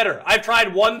be better. I've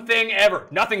tried one thing ever.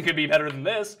 Nothing could be better than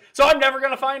this. So I'm never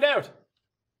going to find out.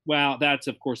 Well, that's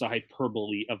of course a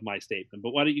hyperbole of my statement.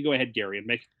 But why don't you go ahead, Gary, and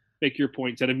make your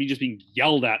point instead of me just being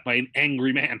yelled at by an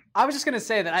angry man. I was just going to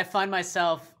say that I find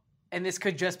myself, and this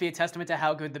could just be a testament to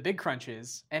how good the Big Crunch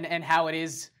is and how it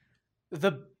is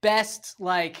the best,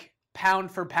 like,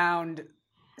 pound for pound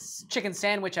chicken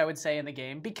sandwich, I would say, in the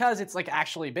game, because it's like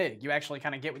actually big. You actually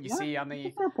kind of get what you see on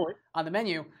the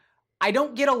menu. I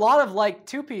don't get a lot of like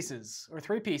 2 pieces or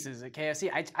 3 pieces at KFC.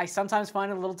 I sometimes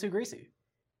find it a little too greasy.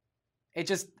 It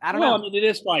just, I don't know. I mean, it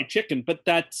is fried chicken, but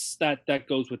that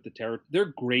goes with the territory. Their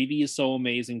gravy is so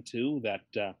amazing too that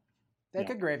They're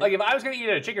good gravy. Like, if I was going to eat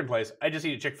at a chicken place, I'd just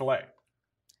eat at Chick-fil-A.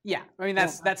 Yeah, I mean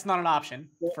that's not an option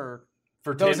for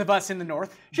For those Tim? of us in the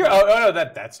north. Sure. Oh no,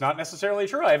 that's not necessarily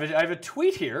true. I have a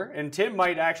tweet here, and Tim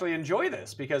might actually enjoy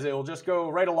this because it will just go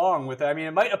right along with it. I mean,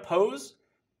 it might oppose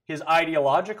his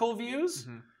ideological views,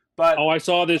 but I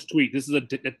saw this tweet. This is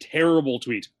a terrible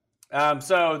tweet.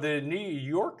 So the New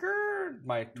Yorker,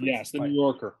 The New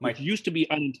Yorker, which used to be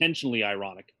unintentionally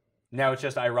ironic. Now it's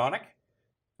just ironic.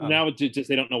 Now it's just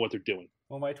they don't know what they're doing.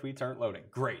 Well, my tweets aren't loading.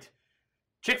 Great.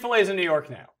 Chick-fil-A is in New York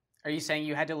now. Are you saying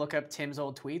you had to look up Tim's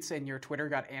old tweets and your Twitter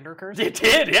got Andercursed? It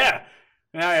did, yeah.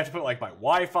 Now I have to put like my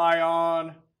Wi-Fi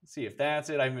on. See if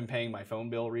that's it. I haven't been paying my phone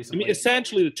bill I recently. mean,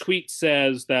 essentially, the tweet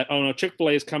says that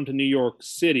Chick-fil-A has come to New York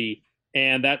City,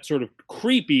 and that's sort of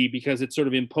creepy because it's sort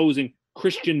of imposing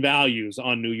Christian values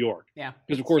on New York. Yeah.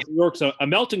 Because of course, New York's a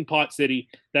melting pot city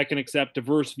that can accept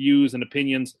diverse views and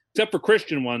opinions, except for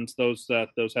Christian ones. Those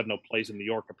have no place in New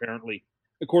York, apparently,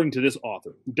 according to this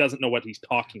author, who doesn't know what he's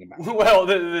talking about. Well,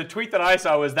 the tweet that I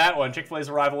saw was that one. Chick-fil-A's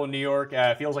arrival in New York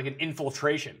feels like an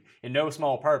infiltration, in no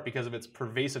small part because of its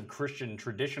pervasive Christian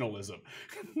traditionalism.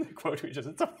 The quote was just,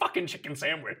 it's a fucking chicken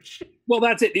sandwich. Well,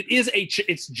 that's it.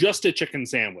 It's just a chicken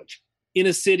sandwich in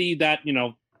a city that,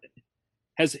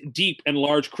 has deep and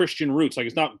large Christian roots. Like,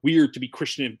 it's not weird to be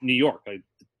Christian in New York.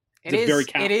 It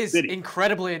is city.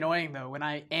 Incredibly annoying, though, when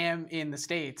I am in the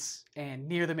States and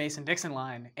near the Mason-Dixon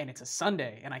line and it's a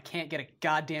Sunday and I can't get a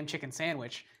goddamn chicken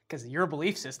sandwich because of your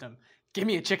belief system. Give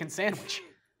me a chicken sandwich.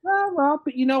 Well,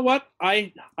 but you know what?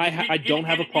 I don't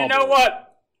have a problem. You know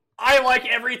what? I like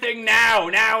everything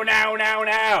now.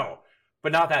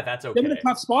 But not that. That's okay. I'm in a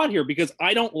tough spot here because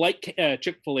I don't like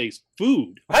Chick-fil-A's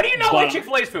food. How do you not like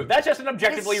Chick-fil-A's food? That's just an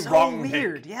objectively wrong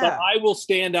weird. take. Yeah. But I will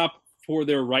stand up for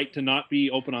their right to not be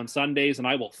open on Sundays, and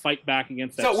I will fight back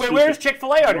against that. So where's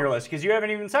Chick-fil-A on your list? Because you haven't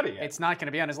even said it yet. It's not going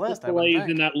to be on his list. Chick-fil-A is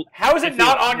in that. How is it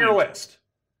not on your list?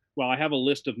 Well, I have a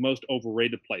list of most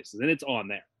overrated places, and it's on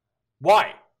there.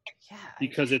 Why? Yeah.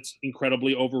 Because it's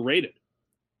incredibly overrated.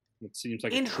 It seems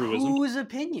like a truism. In whose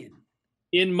opinion?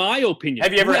 In my opinion.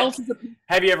 Have you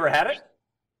ever had it?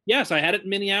 Yes, I had it in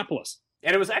Minneapolis.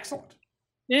 And it was excellent.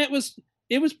 Yeah,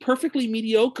 it was perfectly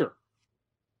mediocre.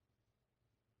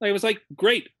 Like, it was like,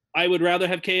 great. I would rather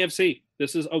have KFC.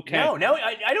 This is okay. No,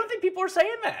 I don't think people are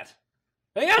saying that.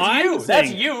 I think that's you.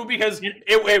 That's you because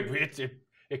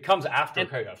it comes after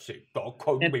KFC. Don't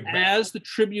quote me back. As the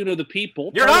Tribune of the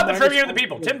People. You're not the Tribune of the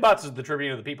People. Tim Butts is the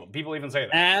Tribune of the People. People even say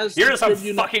that. You're just some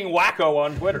fucking wacko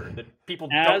on Twitter that people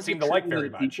don't seem to like very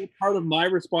much. Part of my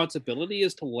responsibility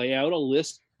is to lay out a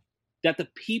list that the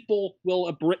people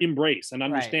will embrace and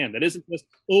understand. Right. That isn't just,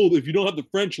 if you don't have the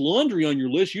French Laundry on your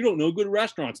list, you don't know good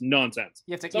restaurants. Nonsense.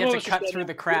 You have to cut through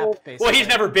the crap, basically. Well, he's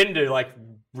never been to, like,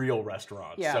 real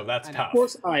restaurants, so that's tough. Of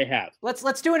course I have.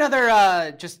 Let's do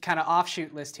another just kind of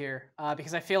offshoot list here,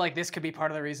 because I feel like this could be part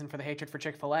of the reason for the hatred for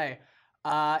Chick-fil-A.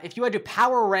 If you had to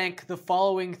power rank the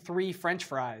following 3 French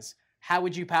fries, how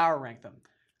would you power rank them?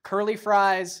 Curly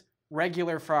fries,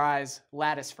 regular fries,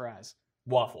 lattice fries.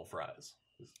 Waffle fries.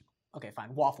 Okay,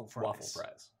 fine. Waffle fries. Waffle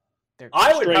fries.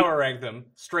 I would power rank them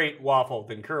straight waffle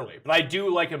than curly, but I do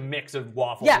like a mix of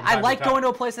waffles. Yeah, I like going to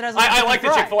a place that has. I like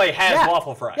that Chick-fil-A has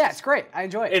waffle fries. Yeah, it's great. I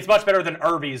enjoy it. It's much better than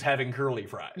Arby's having curly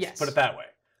fries. Yes, put it that way.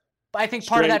 But I think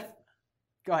part of that.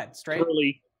 Go ahead. Straight.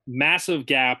 Curly, massive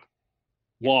gap.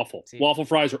 Waffle. See, waffle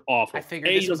fries are awful. I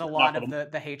figured this was a lot of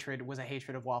the hatred was a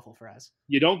hatred of waffle fries.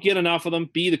 You don't get enough of them.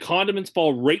 B, the condiments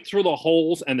fall right through the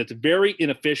holes, and it's very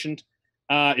inefficient.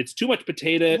 It's too much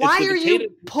potato. Why are you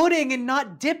putting and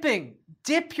not dipping?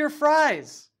 Dip your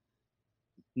fries.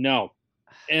 No.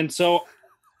 And so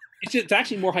it's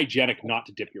actually more hygienic not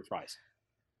to dip your fries.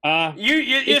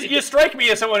 You strike me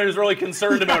as someone who's really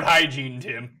concerned about hygiene,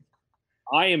 Tim.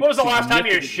 What was the last time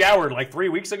you showered? Like 3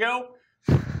 weeks ago?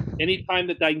 Anytime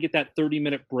that I can get that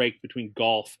 30-minute break between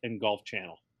golf and Golf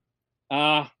Channel.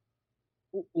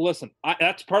 Listen,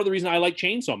 that's part of the reason I like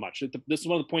chains so much. This is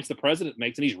one of the points the president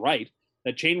makes, and he's right,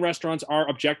 that chain restaurants are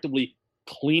objectively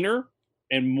cleaner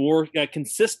and more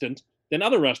consistent than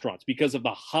other restaurants because of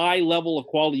the high level of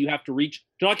quality you have to reach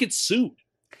to not get sued.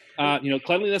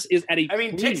 Cleanliness is at a... I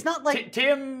mean, it's not like...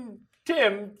 Tim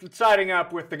siding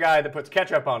up with the guy that puts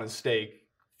ketchup on his steak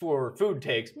for food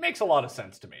takes makes a lot of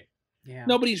sense to me. Yeah.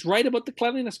 Nobody's right about the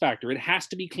cleanliness factor. It has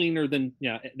to be cleaner than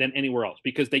anywhere else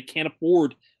because they can't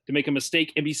afford to make a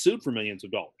mistake and be sued for millions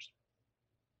of dollars.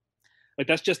 Like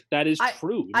that is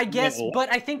true. I guess,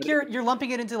 but I think you're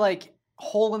lumping it into like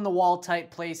hole in the wall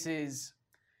type places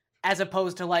as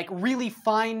opposed to like really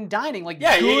fine dining, like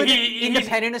good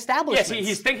independent establishments. Yes,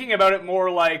 he's thinking about it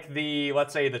more like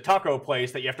let's say the taco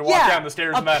place that you have to walk down the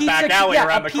stairs in that back alley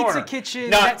around the corner. A pizza kitchen,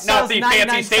 not the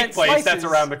fancy steak place that's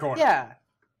around the corner. Yeah,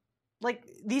 like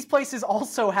these places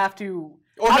also have to.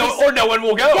 Or no one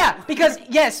will go. Yeah, because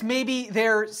yes, maybe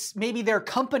their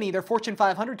company, their Fortune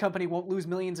 500 company, won't lose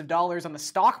millions of dollars on the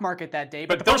stock market that day,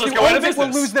 but the person who owns it will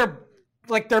lose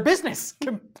their business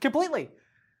completely.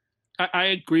 I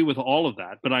agree with all of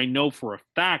that, but I know for a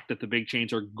fact that the big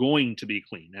chains are going to be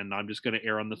clean, and I'm just going to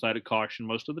err on the side of caution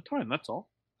most of the time. That's all.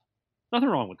 Nothing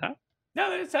wrong with that.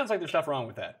 No, it sounds like there's stuff wrong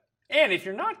with that. And if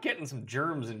you're not getting some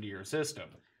germs into your system,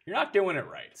 you're not doing it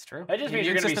right. It's true. That just means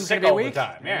you're going to be sick all the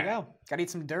time. There you go. Got to eat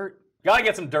some dirt. Got to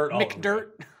get some dirt all over McDirt.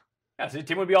 Yeah, see,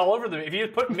 Tim would be all over them. If you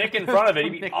just put Mick in front of it,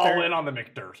 he'd be all in on the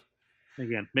McDirt.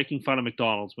 Again, making fun of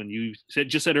McDonald's when you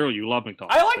just said earlier you love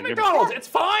McDonald's. I like McDonald's. It's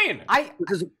fine. I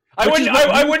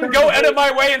wouldn't go out of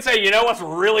my way and say, you know what's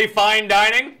really fine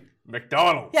dining?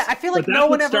 McDonald's. Yeah, I feel like no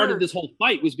one ever started this whole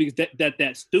fight was because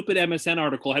that stupid MSN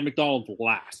article had McDonald's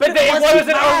last. But it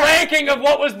wasn't a ranking of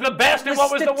what was the best and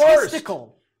what was the worst.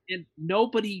 And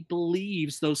nobody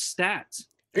believes those stats.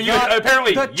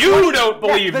 Apparently, you don't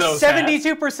believe those stats.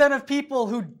 72% of people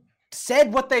who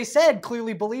said what they said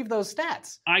clearly believe those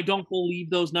stats. I don't believe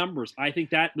those numbers. I think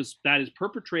that is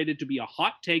perpetrated to be a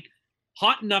hot take,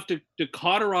 hot enough to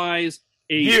cauterize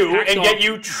and get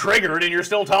you triggered, and you're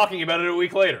still talking about it a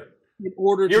week later.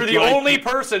 You're the only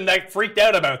person that freaked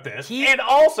out about this. And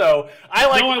also, I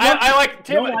like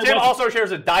Tim. Tim also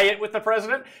shares a diet with the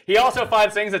president. He also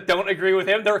finds things that don't agree with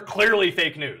him. They're clearly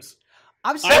fake news.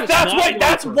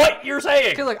 That's what you're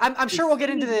saying. Okay, look, I'm sure we'll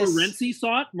get into this. Morency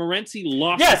saw it. Morency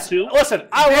lost it too. Listen,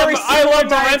 I love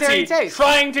Morency.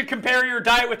 Trying to compare your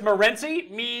diet with Morency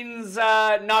means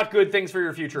not good things for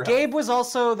your future health. Gabe was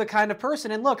also the kind of person,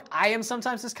 and look, I am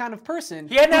sometimes this kind of person.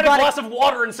 He hadn't had a glass of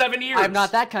water in 7 years. I'm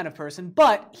not that kind of person,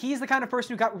 but he's the kind of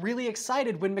person who got really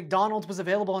excited when McDonald's was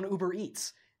available on Uber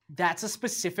Eats. That's a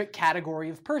specific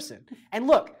category of person. And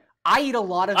look, I eat a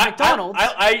lot of McDonald's.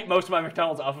 I eat most of my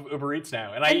McDonald's off of Uber Eats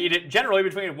now, and I eat it generally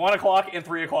between 1 o'clock and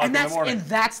 3 o'clock in the morning. And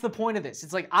that's the point of this.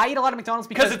 It's like I eat a lot of McDonald's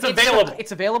because it's available.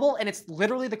 It's available, and it's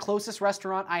literally the closest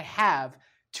restaurant I have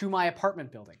to my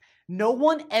apartment building. No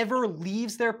one ever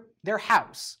leaves their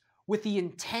house with the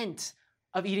intent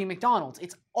of eating McDonald's.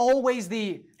 It's always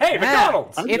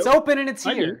McDonald's. It's open and it's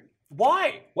here.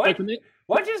 Why? Why don't you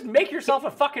just make yourself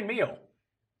a fucking meal?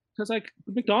 Because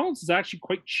McDonald's is actually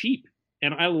quite cheap.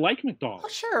 And I like McDonald's. Oh,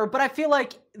 sure, but I feel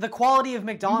like the quality of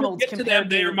McDonald's compared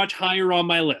to they're much higher on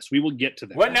my list. We will get to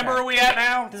them. What number are we at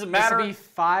now? Does it matter? This will be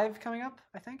 5 coming up,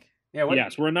 I think. Yeah.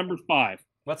 Yes, we're at number 5.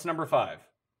 What's number 5?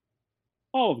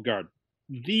 Olive Garden.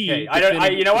 You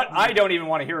know what? I don't even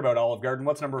want to hear about Olive Garden.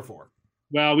 What's number 4?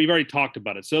 Well, we've already talked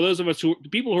about it. So those of us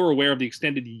people who are aware of the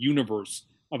extended universe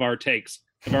of our takes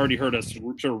have already heard us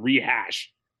sort of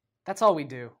rehash. That's all we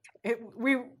do.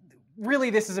 Really,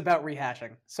 this is about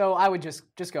rehashing. So I would just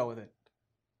go with it.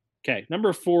 Okay,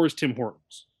 number 4 is Tim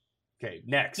Hortons. Okay,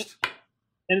 next.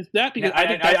 And it's that because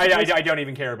I don't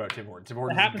even care about Tim Hortons. Tim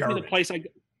Hortons happens to be the place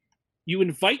you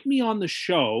invite me on the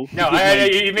show. No,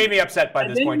 you made me upset by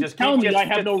this point. Just tell me I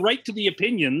have no right to the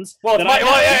opinions.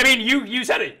 You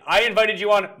said it. I invited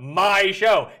you on my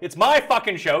show. It's my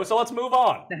fucking show, so let's move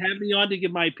on. To have me on to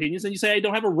give my opinions, and you say I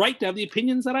don't have a right to have the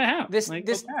opinions that I have. This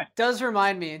does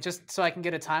remind me, just so I can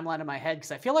get a timeline in my head,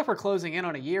 because I feel like we're closing in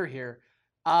on a year here.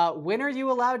 When are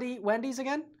you allowed to eat Wendy's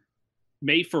again?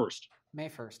 May 1st. May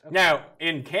 1st. Okay. Now,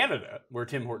 in Canada, where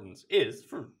Tim Hortons is,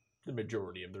 for the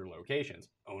majority of their locations,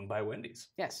 owned by Wendy's.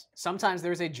 Yes. Sometimes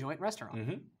there's a joint restaurant.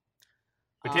 Mm-hmm.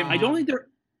 But I don't think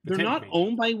they're not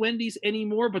owned by Wendy's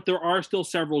anymore, but there are still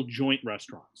several joint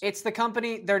restaurants. It's the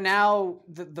company. They're now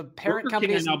the parent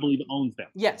company. I now believe owns them.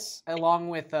 Yes, along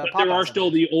with. But there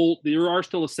are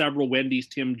still several Wendy's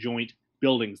Tim joint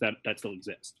buildings that still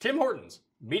exist. Tim Hortons,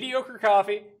 mediocre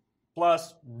coffee,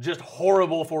 plus just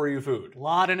horrible for you food. A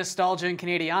lot of nostalgia in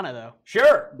Canadiana, though.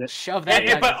 Sure. Shove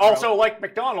that. But also, like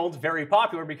McDonald's, very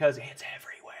popular because it's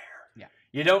everywhere. Yeah.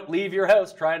 You don't leave your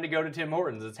house trying to go to Tim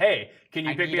Hortons. It's, hey, can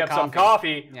you I pick need me a up some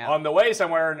coffee. coffee Yeah. on the way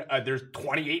somewhere? And there's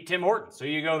 28 Tim Hortons, so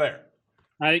you go there.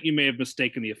 I think you may have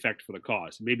mistaken the effect for the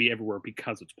cause. Maybe everywhere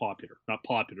because it's popular, not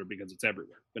popular because it's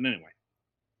everywhere. But anyway.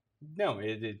 No,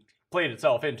 it played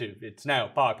itself into it's now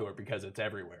popular because it's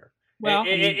everywhere. Well,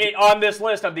 On this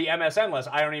list of the MSN list,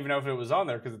 I don't even know if it was on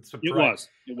there because it's surprised.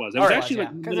 It was. It All was right. actually like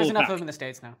because middle there's of enough pack. of them in the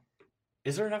States now.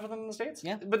 Is there enough of them in the States?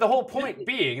 Yeah. But the whole point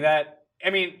being that, I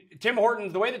mean, Tim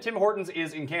Hortons, the way that Tim Hortons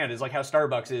is in Canada is like how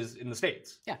Starbucks is in the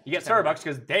States. Yeah. You get Starbucks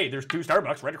because, hey, there's two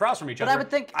Starbucks right across from each But other. I would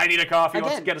think, I need a coffee, again,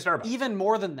 let's get a Starbucks. even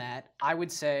more than that, I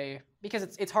would say, because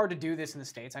it's hard to do this in the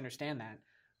States, I understand that.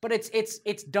 But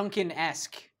it's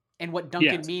Dunkin'-esque and what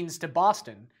Dunkin' means to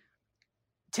Boston.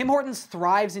 Tim Hortons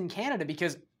thrives in Canada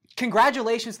because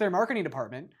congratulations to their marketing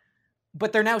department,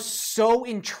 but they're now so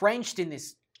entrenched in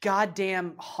this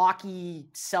goddamn hockey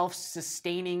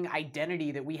self-sustaining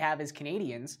identity that we have as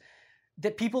Canadians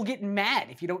that people get mad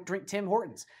if you don't drink Tim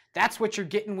Hortons. That's what you're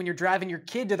getting when you're driving your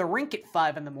kid to the rink at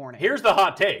 5 in the morning. Here's the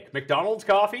hot take. McDonald's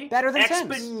coffee, Better than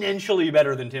Tim's. exponentially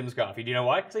better than Tim's coffee. Do you know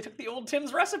why? Because they took the old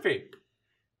Tim's recipe.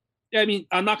 Yeah, I mean,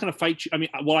 I'm not going to fight you. I mean,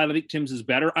 while I think Tim's is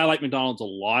better, I like McDonald's a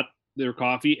lot, their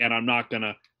coffee, and I'm not going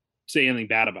to say anything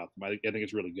bad about them. I think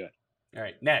it's really good. All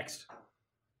right, next.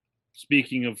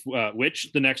 Speaking of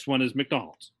which, the next one is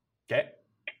McDonald's. Okay.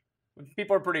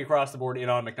 People are pretty across the board in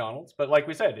on McDonald's, but like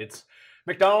we said,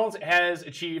 McDonald's has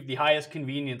achieved the highest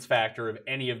convenience factor of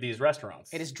any of these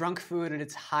restaurants. It is drunk food at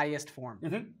its highest form.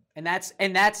 Mm-hmm. And that's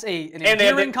an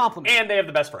endearing compliment. And they have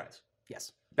the best fries.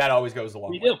 Yes. That always goes a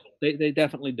long They way. do. They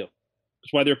definitely do.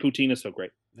 That's why their poutine is so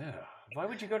great. Yeah. Why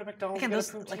would you go to McDonald's? Again, to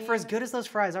get those, a like poutine? for as good as those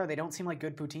fries are, they don't seem like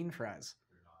good poutine fries.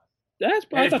 That's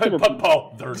I thought they were.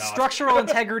 Paul, they're The not. structural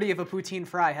integrity of a poutine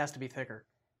fry has to be thicker.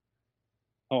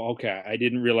 Oh, okay. I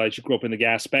didn't realize you grew up in the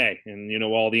Gaspé and you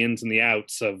know all the ins and the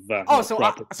outs of.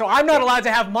 So I'm not allowed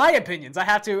to have my opinions. I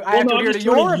have to adhere to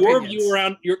your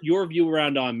opinions. Your view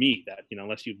around on me. That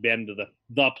unless you've been to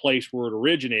the place where it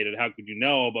originated, how could you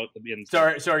know about the ins?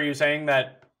 So are you saying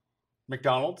that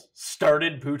McDonald's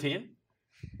started poutine?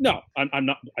 No, I'm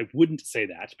not. I wouldn't say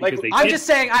that because I'm just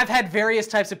saying I've had various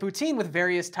types of poutine with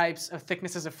various types of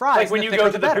thicknesses of fries. Like when you go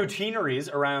to the poutineries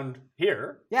around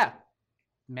here. Yeah,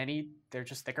 they're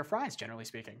just thicker fries, generally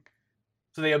speaking.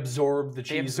 So they absorb the cheese.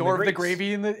 They absorb the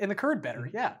gravy and the curd better.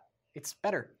 Yeah, it's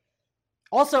better.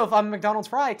 Also, if I'm a McDonald's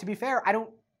fry, to be fair,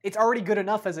 it's already good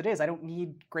enough as it is. I don't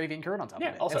need gravy and curd on top of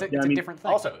it. Also, it's a different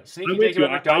thing. Also, sneaky bacon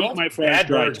at McDonald's, my fries bad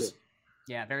burgers.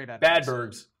 Yeah, very bad. Bad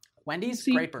burgers. Wendy's,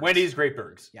 great burgers. Wendy's, great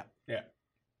burgers. Yeah.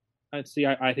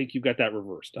 I think you've got that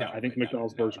reversed. No, I think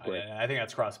McDonald's burgers are great. I think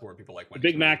that's cross board. People like The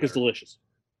Wendy's. Big Mac is delicious.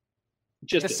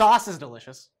 The sauce is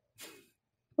delicious.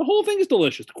 The whole thing is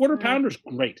delicious. The quarter pounder's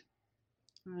great.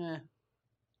 Eh. All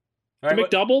right,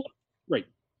 McDouble, great.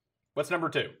 What's number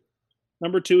 2?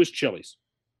 Number 2 is Chili's.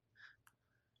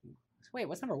 Wait,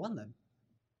 what's number 1 then?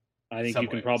 I think Subway. you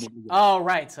can probably. Oh,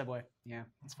 right, Subway. Yeah,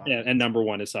 that's fine. Yeah, and number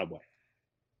 1 is Subway.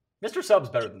 Mr. Sub's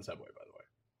better than Subway, by the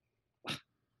way.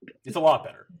 It's a lot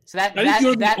better. So that I think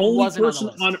you're the only wasn't person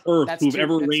on, the list. on earth That's who've too-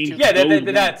 ever that's reigned.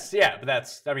 too- Yeah, but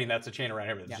that's a chain around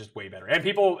here that's just way better. And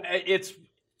people, it's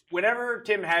whenever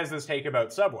Tim has this take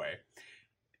about Subway,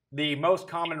 the most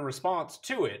common response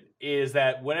to it is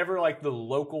that whenever like the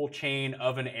local chain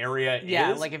of an area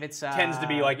is, like if it's tends to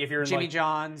be like if you're in Jimmy like,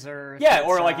 John's or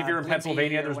like if you're in Blimpie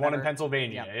Pennsylvania, or there's one in whatever.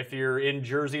 Pennsylvania. Yeah. If you're in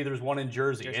Jersey, there's one in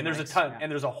Jersey, and there's Mike's, a ton, yeah.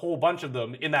 and there's a whole bunch of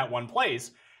them in that one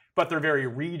place. But they're very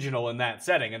regional in that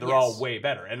setting, and they're all way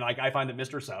better. And like I find that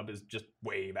Mr. Sub is just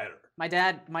way better. My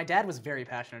dad was very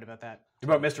passionate about that.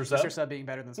 About Mr. Sub? Mr. Sub being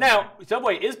better than Subway. Now,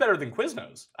 Subway is better than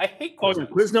Quiznos. I hate Quiznos.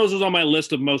 Quiznos was on my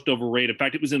list of most overrated. In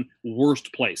fact, it was in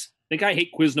worst place. I think I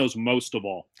hate Quiznos most of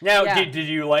all. Now, did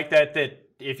you like that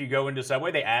if you go into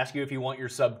Subway, they ask you if you want your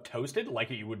sub toasted, like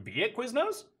you would be at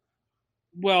Quiznos?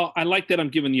 Well, I like that I'm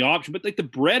given the option, but like the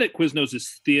bread at Quiznos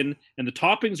is thin, and the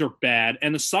toppings are bad,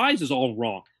 and the size is all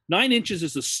wrong. 9 inches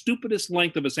is the stupidest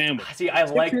length of a sandwich. See, I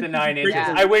like the 9 inches.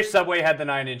 Yeah. I wish Subway had the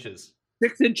 9 inches.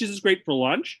 6 inches is great for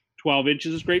lunch. 12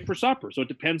 inches is great for supper. So it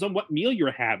depends on what meal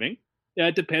you're having.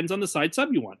 It depends on the side sub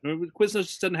you want. Quiznos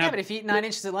just doesn't have. Yeah, but if you eat 9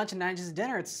 inches at lunch and 9 inches at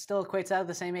dinner, it still equates out of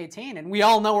the same 18. And we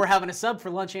all know we're having a sub for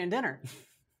lunch and dinner.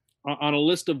 On a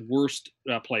list of worst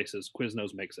places,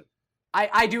 Quiznos makes it.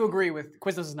 I do agree with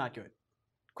Quiznos is not good.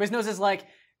 Quiznos is like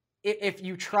if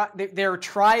you try, they're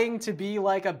trying to be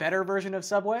like a better version of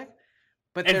Subway,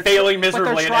 but and failing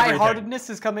miserably. But their try-hardedness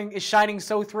is shining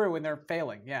so through, and they're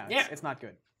failing. Yeah. It's not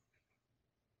good.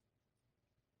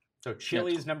 So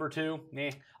Chili's number 2. Nah.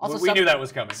 Also, we knew that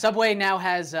was coming. Subway now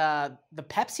has the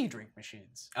Pepsi drink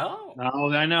machines. Oh.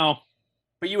 Oh, I know.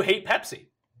 But you hate Pepsi.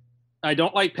 I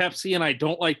don't like Pepsi and I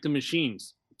don't like the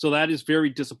machines. So that is very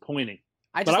disappointing.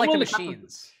 I just But like the I'm willing to-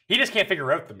 machines. He just can't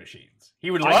figure out the machines.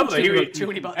 He would I love can them. figure He, out too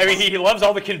many buttons. I mean, he loves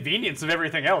all the convenience of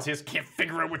everything else. He just can't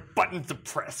figure out what buttons to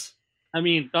press. I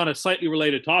mean, on a slightly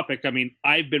related topic, I mean,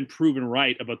 I've been proven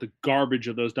right about the garbage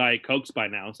of those Diet Cokes by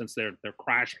now, since they're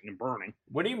crashing and burning.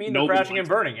 What do you mean Nobody they're crashing and likes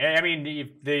burning? I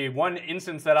mean, the one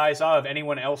instance that I saw of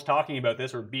anyone else talking about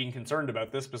this or being concerned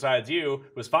about this besides you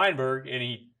was Feinberg, and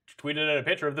he tweeted out a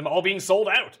picture of them all being sold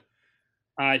out.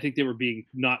 I think they were being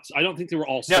nuts. I don't think they were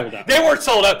all Yeah, sold out. they weren't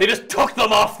sold out. They just took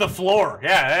them off the floor.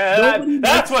 Yeah,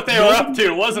 that's what they were up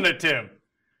to, wasn't it, Tim?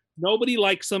 Nobody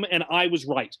likes them, and I was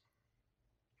right.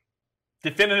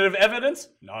 Definitive evidence?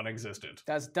 Non-existent.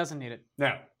 Doesn't need it.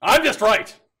 No, I'm just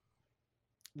right.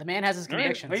 The man has his All right.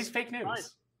 convictions. He's fake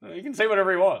news. Right. He can say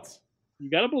whatever he wants. You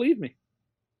got to believe me.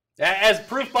 As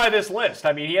proof by this list,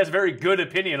 I mean, he has a very good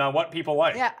opinion on what people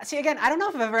like. Yeah, see, again, I don't know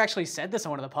if I've ever actually said this on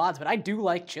one of the pods, but I do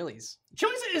like Chili's.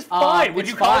 Chili's is fine. Would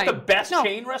it's you call it the fine. best No.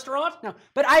 chain restaurant? No,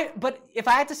 but if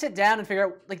I had to sit down and figure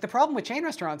out, like, the problem with chain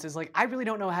restaurants is, like, I really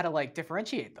don't know how to, like,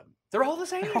 differentiate them. They're all the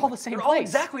same. They're all the same They're all place.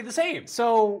 exactly the same.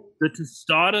 So The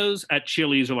tostadas at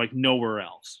Chili's are like nowhere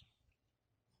else.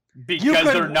 Because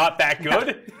could- they're not that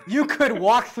good? you could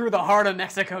walk through the heart of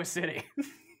Mexico City.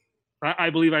 I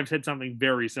believe I've said something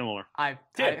very similar. I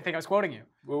Did. think I was quoting you.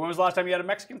 When was the last time you had a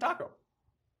Mexican taco?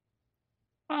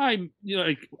 I'm,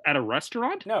 like at a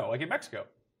restaurant. No, like in Mexico.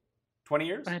 20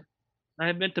 years? I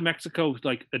had been to Mexico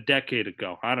like a decade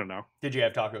ago. I don't know. Did you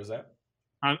have tacos there?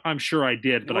 I'm sure I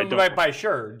did, but I Well, don't. by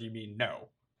sure, do you mean no?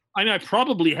 I mean, I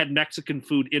probably had Mexican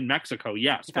food in Mexico,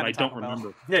 yes, You but found I a don't Taco Bell.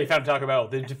 remember. Yeah, you found Taco Bell.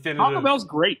 The definitive. Taco Bell's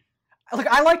great. Look,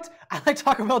 I like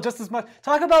Taco Bell just as much.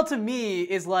 Taco Bell to me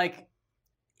is like,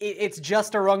 it's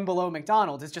just a rung below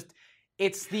McDonald's.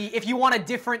 It's the if you want a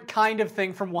different kind of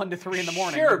thing from 1 to 3 in the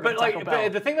morning. Sure, you go but to like, Taco Bell.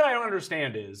 but the thing that I don't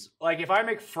understand is, like, if I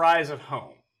make fries at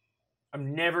home,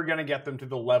 I'm never gonna get them to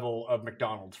the level of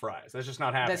McDonald's fries. That's just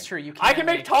not happening. That's true. You I can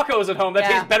make tacos at home that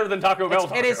Yeah. taste better than Taco Bell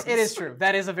tacos. It is true.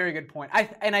 That is a very good point.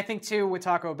 I think too with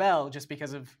Taco Bell, just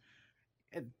because of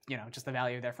just the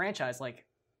value of their franchise, like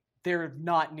they're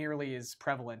not nearly as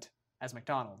prevalent as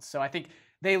McDonald's. So I think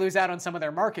they lose out on some of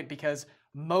their market because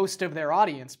most of their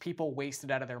audience, people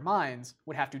wasted out of their minds,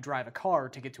 would have to drive a car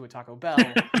to get to a Taco Bell,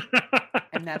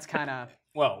 and that's kind of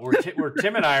Well, where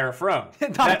Tim and I are from,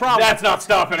 Not a problem. That's not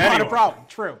stopping not anyone. a problem.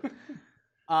 True.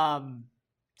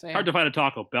 So yeah, Hard to find a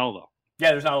Taco Bell though.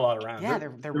 Yeah, there's not a lot around. yeah, There-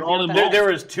 they're they're really all in bad.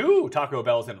 there was 2 Taco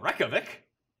Bells in Reykjavik,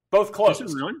 both closed.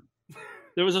 Is it really?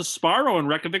 There was a Sparrow in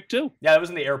Reykjavik too. Yeah, that was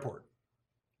in the airport.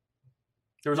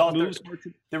 There was also Moves-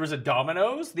 there was a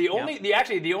Domino's. The only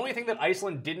thing that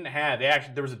Iceland didn't have,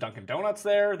 there was a Dunkin' Donuts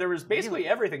there. There was basically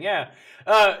everything. Yeah.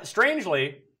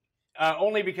 Strangely,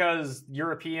 only because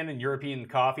European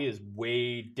coffee is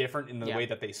way different in the way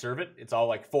that they serve it. It's all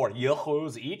like 4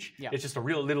 euros each. Yeah. It's just a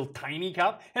real little tiny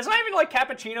cup. And it's not even like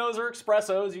cappuccinos or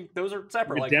espressos. Those are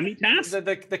separate. Like Like a demi-tasse?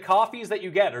 the coffees that you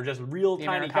get are just real The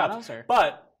tiny Americanos, cups. or?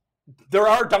 But there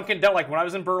are Dunkin' Donuts. Like when I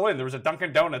was in Berlin, there was a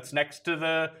Dunkin' Donuts next to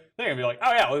the thing. I'd be like,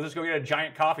 oh yeah, let's just go get a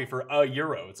giant coffee for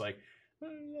 €1. It's like,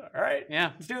 all right,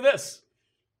 Yeah. let's do this.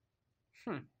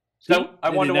 See? So I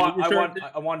And wanted they to never walk. returned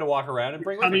I wanted to walk around and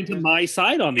bring. coming to my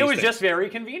side on these It was things. just very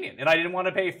convenient, and I didn't want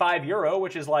to pay €5,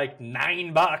 which is like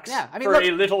 $9 Yeah, I mean, for look-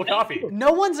 a little coffee.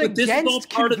 No one's But this is all against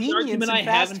part of the convenience argument and I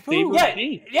have fast in favor food. of Yeah,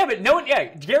 me. yeah, but no one. Yeah,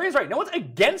 Gary's right. No one's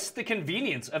against the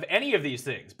convenience of any of these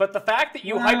things, but the fact that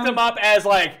you hype them up as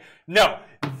like, no,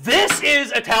 this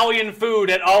is Italian food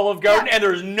at Olive Garden, Yeah. and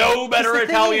there's no better the thing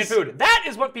Italian is, food. That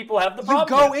is what people have the you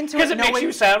problem go with, into because it it makes knowing-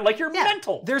 you sound like you're Yeah,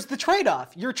 mental. there's the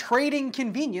trade-off. You're trading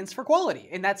convenience for quality,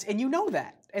 and you know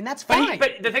that, and that's But, fine.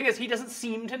 but the thing is, he doesn't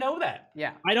seem to know that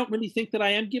yeah, I don't really think that I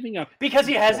am giving up. because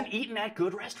he hasn't eaten at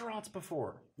good restaurants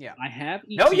before. I have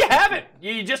eaten. No, you haven't.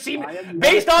 You just seem, I am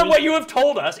based not on what you have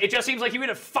told us, it just seems like you eat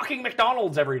at fucking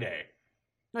McDonald's every day.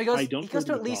 no, he goes. I don't He goes to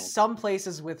go at to least McDonald's. some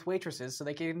places with waitresses so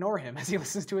they can ignore him as he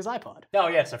listens to his iPod. Oh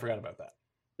yes, I forgot about that.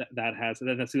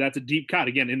 That's a deep cut.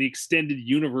 Again, in the extended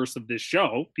universe of this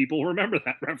show, people remember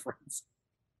that reference.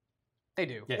 They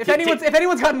do. Yeah, if Tim-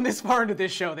 anyone's gotten this far into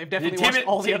this show, they've definitely watched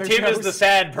all the other Tim shows. is the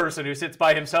sad person who sits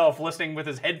by himself listening with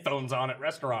his headphones on at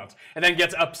restaurants and then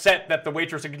gets upset that the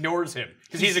waitress ignores him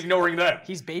because he's ignoring them.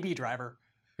 He's Baby Driver,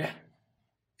 Yeah.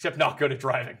 Except not good at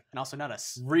driving. and also not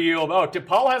us. Real. Oh,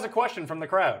 Paul has a question from the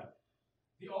crowd.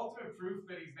 The ultimate proof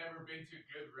that he's never been to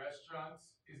good restaurants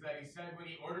is that he said when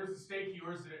he orders a steak, he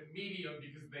orders it at medium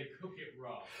because they cook it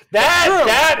raw.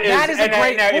 That is a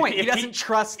great point. He doesn't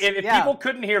trust. If people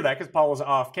couldn't hear that because Paul was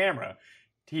off camera,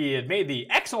 he had made the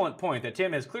excellent point that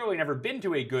Tim has clearly never been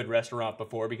to a good restaurant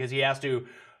before because he has to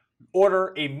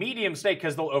order a medium steak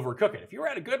because they'll overcook it. If you were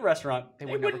at a good restaurant, they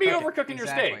wouldn't be overcooking your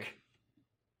steak.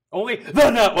 Only the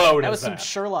nutload. That was some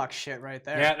Sherlock shit right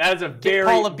there. Yeah, that is a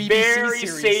very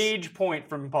sage point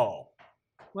from Paul.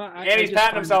 Well, and he's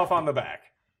patting himself on the back.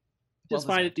 I just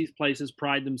find that these places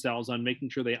pride themselves on making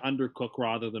sure they undercook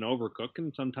rather than overcook.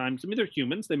 And sometimes, I mean, they're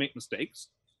humans. They make mistakes.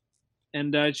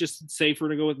 And it's just safer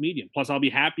to go with medium. Plus, I'll be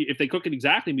happy if they cook it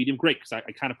exactly medium. Great, because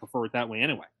I kind of prefer it that way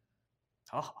anyway.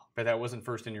 Oh, but that wasn't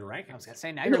first in your rankings. I was going to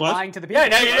say, now you're lying to the people. Yeah,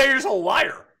 now you're just a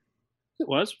liar. It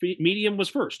was. Medium was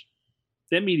first.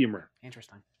 Then medium rare.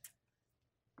 Interesting.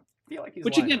 I feel like he's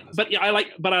Which lying again,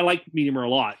 I like medium rare a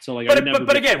lot. So like,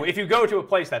 but again, if you go to a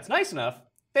place that's nice enough,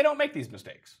 they don't make these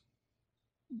mistakes.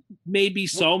 Maybe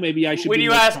so. Maybe I should. When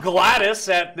you ask Gladys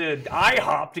at the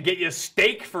IHOP to get you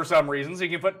steak for some reason, so you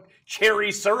can put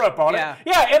cherry syrup on it,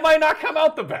 yeah, it might not come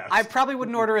out the best. I probably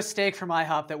wouldn't order a steak from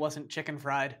IHOP that wasn't chicken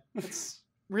fried. It's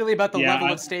really about the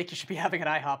level of steak you should be having at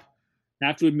IHOP. I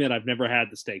have to admit, I've never had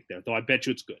the steak there, though I bet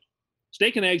you it's good.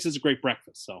 Steak and eggs is a great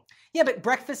breakfast, so. Yeah, but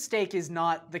breakfast steak is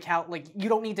not the like, you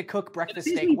don't need to cook breakfast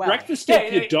steak well. Breakfast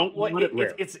steak, you don't want it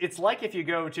rare. It's like if you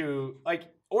go to, like,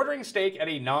 ordering steak at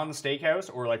a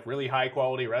non-steakhouse or, like, really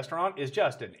high-quality restaurant is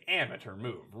just an amateur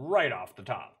move right off the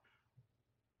top.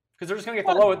 Because they're just going to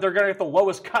get the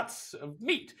lowest cuts of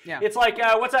meat. Yeah. It's like,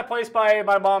 what's that place by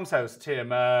my mom's house,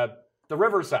 Tim? The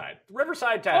Riverside. The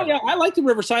Riverside Tavern. Oh, yeah, I like the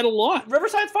Riverside a lot.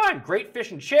 Riverside's fine. Great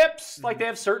fish and chips. Like, they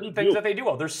have certain things that they do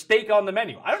well. There's steak on the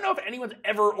menu. I don't know if anyone's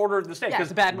ever ordered the steak. Yeah,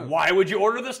 it's a bad move. Why would you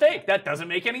order the steak? That doesn't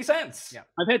make any sense. Yeah.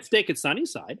 I've had steak at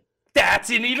Sunnyside. That's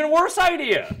an even worse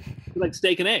idea. Like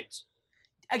steak and eggs.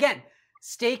 Again,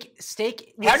 steak.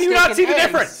 How do you not see the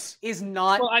difference? Is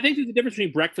not. Well, I think there's a difference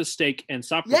between breakfast steak and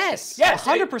supper. Yes, steak. Yes,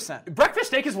 100%. Breakfast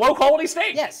steak is low quality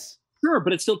steak. Yes. Sure,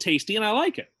 but it's still tasty and I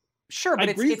like it. Sure, but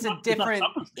it's a different.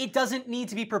 It doesn't need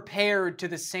to be prepared to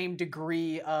the same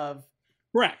degree of.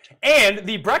 Correct. And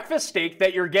the breakfast steak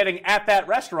that you're getting at that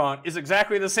restaurant is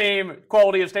exactly the same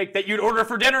quality of steak that you'd order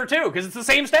for dinner too, because it's the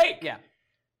same steak. Yeah.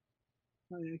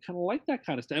 I kind of like that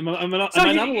kind of stuff. Am I not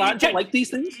allowed to like these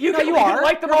things? You can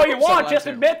like them all you want. Just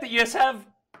admit that you just have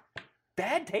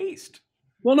bad taste.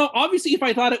 Well, no, obviously, if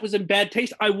I thought it was in bad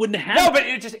taste, I wouldn't have it. No, but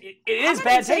it is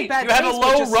bad taste. You have a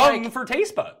low rung for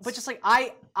taste buds. But just like,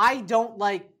 I don't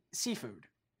like seafood.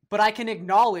 But I can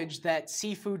acknowledge that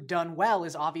seafood done well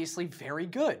is obviously very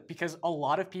good because a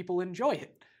lot of people enjoy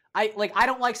it. I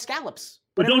don't like scallops.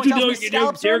 But don't you know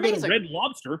scallops are amazing. Red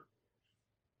Lobster?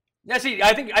 Yeah, see,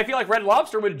 I feel like Red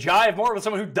Lobster would jive more with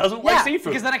someone who doesn't like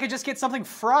seafood. Because then I could just get something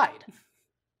fried.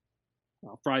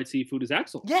 Well, fried seafood is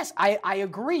excellent. Yes, I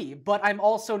agree, but I'm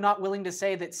also not willing to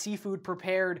say that seafood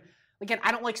prepared. Again,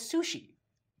 I don't like sushi,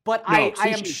 but I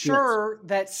am sure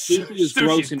that sushi is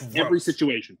gross in every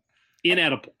situation.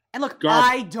 Inedible. And look,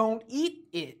 I don't eat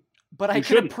it, but I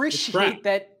can appreciate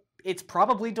that it's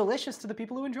probably delicious to the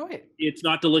people who enjoy it. It's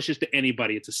not delicious to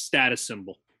anybody. It's a status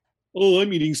symbol. Oh,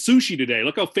 I'm eating sushi today.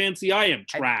 Look how fancy I am.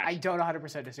 Trash. I don't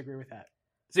 100% disagree with that.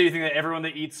 So you think that everyone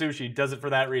that eats sushi does it for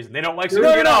that reason? They don't like sushi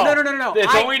at all? No.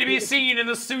 It's only to be seen in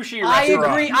the sushi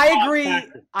restaurant.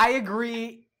 I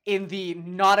agree in the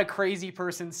not a crazy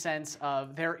person sense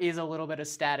of there is a little bit of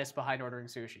status behind ordering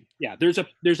sushi. Yeah, there's a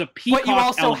peacock But you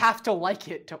also have to like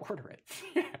it to order it.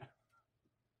 Yeah.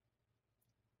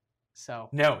 So.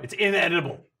 No, it's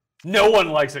inedible. No one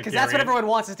likes it, because that's what everyone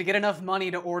wants, is to get enough money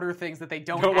to order things that they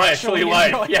don't actually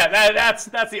like. Enjoy. Yeah, that's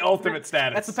the ultimate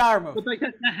status. That's the power move. But like,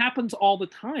 that happens all the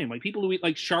time. Like people who eat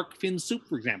like shark fin soup,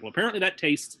 for example. Apparently that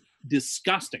tastes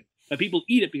disgusting. But people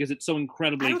eat it because it's so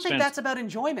incredibly expensive. I don't think that's about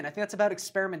enjoyment. I think that's about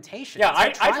experimentation. Yeah,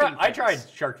 I tried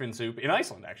shark fin soup in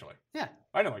Iceland, actually. Yeah.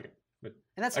 I didn't like it. But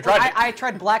and that's I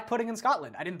tried black pudding in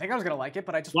Scotland. I didn't think I was going to like it,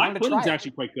 but I just wanted to try it. Black pudding's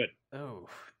actually quite good. Oh,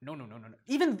 no.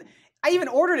 I even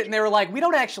ordered it, and they were like, "We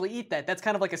don't actually eat that. That's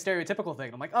kind of like a stereotypical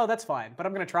thing." I'm like, "Oh, that's fine, but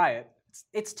I'm gonna try it."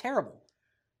 It's terrible.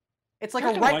 It's like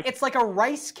it's like a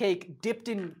rice cake dipped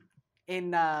in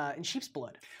sheep's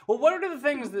blood. Well, what are the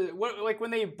things that like when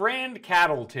they brand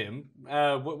cattle, Tim?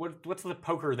 What's the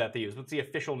poker that they use? What's the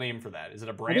official name for that? Is it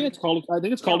a brand? I think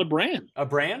it's called a brand. A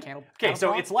brand? Okay,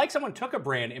 so it's like someone took a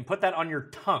brand and put that on your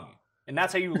tongue, and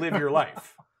that's how you live your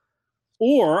life.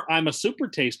 Or I'm a super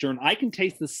taster, and I can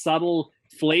taste the subtle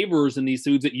flavors in these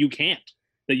foods that you can't.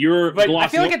 that you're But I feel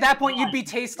like glossing at that point you'd be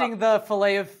tasting the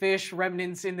fillet of fish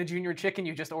remnants in the junior chicken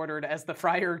you just ordered as the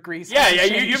fryer grease. Yeah, hasn't yeah,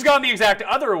 changed. you've gone the exact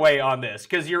other way on this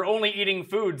because you're only eating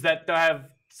foods that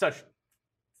have such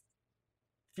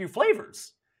few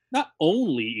flavors. not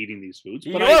only eating these foods,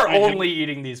 You but are I only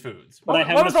eating these foods. but I What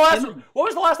haven't was the last? offended- What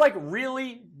was the last like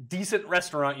really decent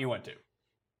restaurant you went to?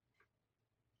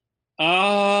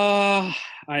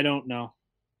 I don't know.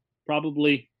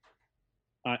 Probably,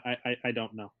 I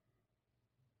don't know.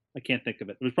 I can't think of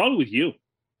it. It was probably with you.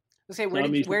 Okay, So,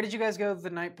 where did you guys go the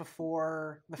night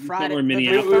before the You Friday? somewhere in the- the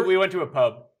Minneapolis. thir- We went to a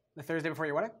pub. the Thursday before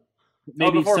your wedding?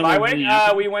 Maybe before somewhere my in wedding,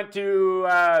 Minneapolis. we went to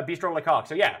Bistro Lecoq.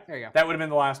 So yeah, There you go. that would have been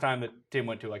the last time that Tim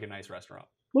went to like a nice restaurant.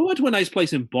 We went to a nice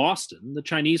place in Boston, the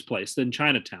Chinese place in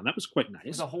Chinatown. That was quite It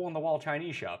was nice. a hole-in-the-wall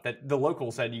Chinese shop that the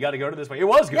local said you got to go to this way. It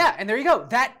was good. Yeah, and there you go.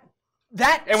 That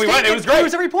And we went, it was great.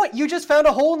 proves every point. You just found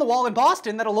a hole in the wall in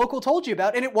Boston that a local told you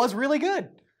about, and it was really good.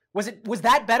 Was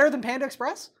that better than Panda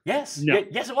Express? Yes. No.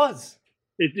 Yes, it was.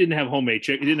 It didn't have homemade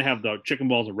chicken. It didn't have the chicken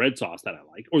balls and red sauce that I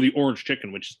like, or the orange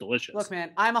chicken, which is delicious. Look,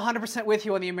 man, I'm 100% with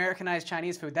you on the Americanized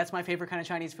Chinese food. That's my favorite kind of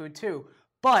Chinese food too.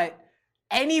 But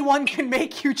anyone can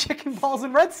make you chicken balls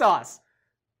and red sauce.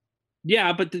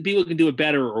 Yeah, but the people can do it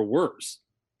better or worse.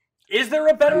 Is there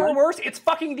a better or worse? It's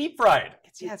fucking deep fried.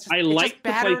 It's just, I it's like just the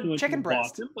place battered we went to chicken in breast.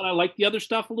 Boston, but I like the other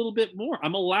stuff a little bit more.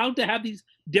 I'm allowed to have these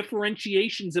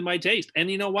differentiations in my taste, and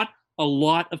you know what? A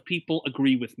lot of people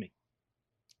agree with me.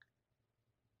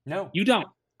 No. You don't.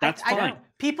 That's I fine. don't.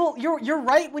 People, you're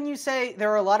right when you say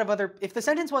there are a lot of other. If the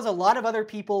sentence was a lot of other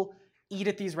people eat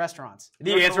at these restaurants,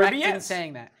 The you're answer would correct be in yes.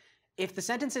 saying that. If the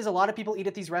sentence is a lot of people eat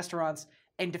at these restaurants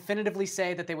and definitively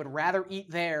say that they would rather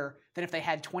eat there than if they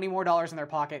had $20 more in their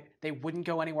pocket, they wouldn't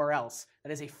go anywhere else.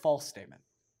 That is a false statement.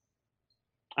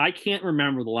 I can't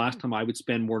remember the last time I would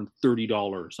spend more than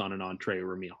 $30 on an entree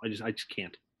or a meal. I just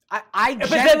can't. I but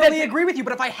generally agree with you,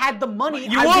 but if I had the money,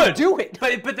 I would do it.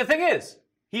 But the thing is,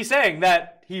 he's saying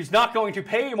that he's not going to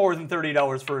pay more than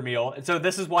 $30 for a meal, and so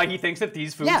this is why he thinks that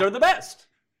these foods Yeah. are the best.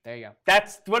 There you go.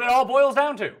 That's what it all boils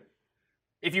down to.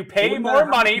 If you pay Wouldn't more matter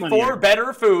how money much money for I-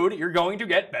 better food, you're going to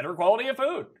get better quality of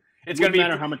food. It's going to Wouldn't be.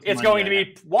 matter how much It's money going I to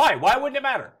be. Why? Why wouldn't it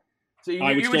matter? So you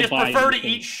I would would just still buy prefer to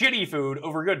anything. eat shitty food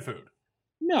over good food.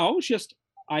 No, it's just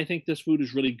I think this food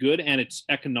is really good and it's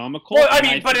economical. Well, I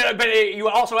and mean, you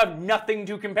also have nothing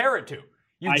to compare it to.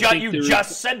 You I just think there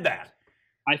just is- said that.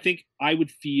 I think I would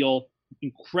feel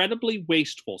incredibly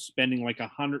wasteful spending like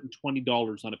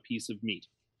 $120 on a piece of meat.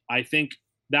 I think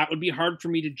that would be hard for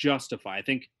me to justify. I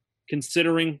think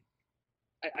considering,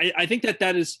 I think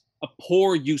that is a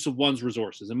poor use of one's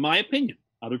resources, in my opinion.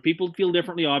 Other people feel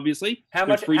differently, obviously. How They're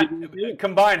much free to do it.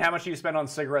 combined? How much do you spend on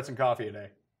cigarettes and coffee a day?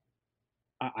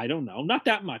 I don't know. Not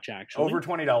that much, actually. Over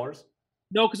 $20.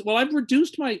 No, because I've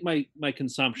reduced my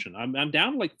consumption. I'm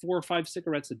down to like 4 or 5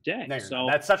 cigarettes a day. No, you're So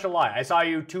not. That's such a lie. I saw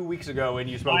you 2 weeks ago and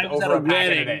you smoked I was at over a a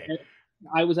packet a wedding. day.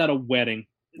 I was at a wedding.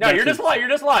 No, That's you're just it. lying. You're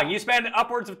just lying. You spend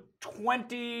upwards of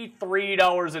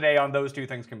 $23 a day on those two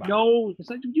things combined. No, it's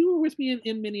like you were with me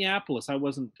in Minneapolis. I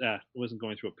wasn't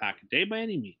going through a pack a day by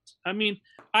any means. I mean,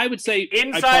 I would say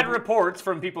Inside reports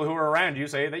from people who are around you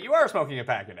say that you are smoking a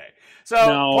pack a day. So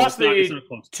No, plus it's the not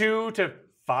close. 2 to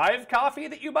 5 coffee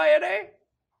that you buy a day.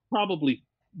 probably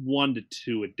 1 to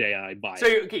 2 a day I buy. So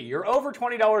okay, you're over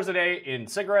 $20 a day in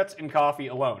cigarettes and coffee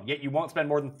alone. Yet you won't spend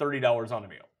more than $30 on a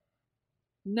meal.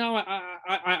 No,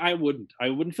 I wouldn't. I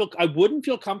wouldn't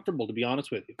feel comfortable, to be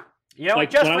honest with you. You know, Like,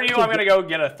 just when I for went you, to I'm going to go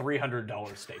get a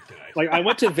 $300 steak tonight. Like I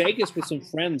went to Vegas with some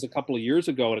friends a couple of years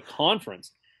ago at a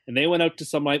conference, and they went out to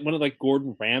some one of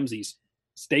Gordon Ramsay's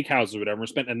steakhouses or whatever, and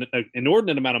spent an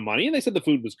inordinate amount of money, and they said the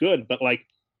food was good, but like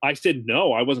I said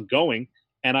no, I wasn't going,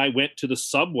 and I went to the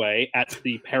Subway at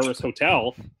the Paris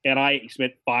hotel, and I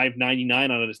spent $5.99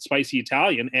 on a spicy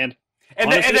Italian, and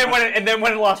honestly, and then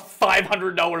when it lost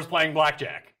 $500 playing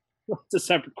blackjack. it's a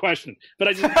separate question. But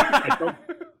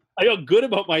I feel good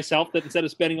about myself that instead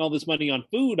of spending all this money on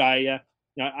food, I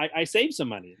saved some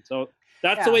money. So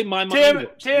that's the way my money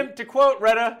works. Tim, to quote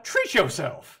Retta, treat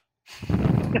yourself.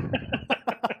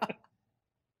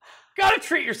 Gotta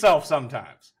treat yourself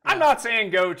sometimes. I'm not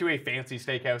saying go to a fancy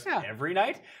steakhouse every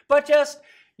night, but just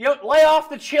lay off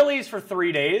the Chili's for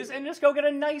 3 days and just go get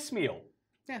a nice meal.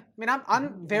 Yeah, I mean,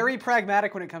 I'm very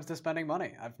pragmatic when it comes to spending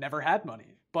money. I've never had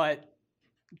money, but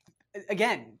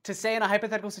again, to say in a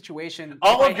hypothetical situation,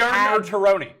 Olive Garden or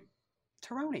Teroni?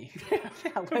 Teroni.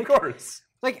 Yeah, Of course.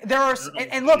 Like there are,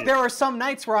 and look, there are some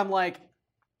nights where I'm like,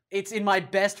 it's in my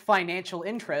best financial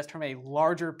interest from a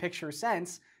larger picture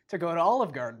sense to go to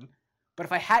Olive Garden. But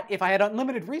if I had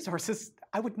unlimited resources,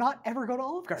 I would not ever go to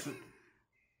Olive Garden.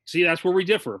 See, that's where we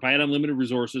differ. If I had unlimited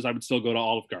resources, I would still go to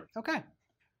Olive Garden. Okay.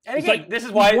 And It's again, like this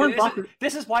is why Warren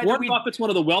we, Buffett's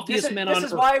one of the wealthiest men on This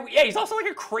earth. is why, he's also like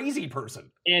a crazy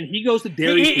person. And he goes to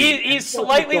Dairy Queen. He's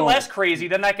slightly less crazy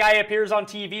than that guy appears on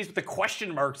TVs with the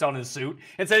question marks on his suit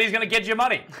and said he's going to get you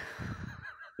money.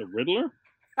 The Riddler?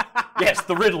 Yes,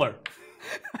 the Riddler.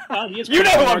 You know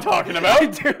who I'm talking about. I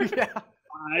do, yeah.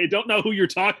 I don't know who you're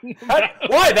talking about.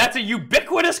 Why? That's a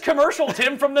ubiquitous commercial,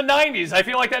 Tim, from the 90s. I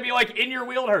feel like that'd be like in your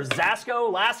wheelhouse.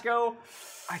 Zasco, Lasco.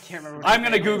 I can't remember. I'm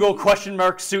going to Google question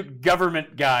mark suit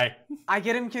government guy. I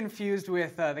get him confused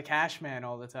with the Cash Man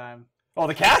all the time. Oh,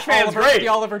 the Cash Man's Oliver, great. The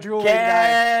Oliver Jewelry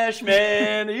Cash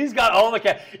Man. He's got all the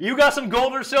cash. You got some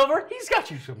gold or silver? He's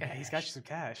got you some guy. cash. Yeah, he's got you some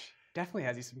cash. Definitely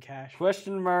has you some cash.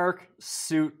 Question mark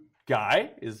suit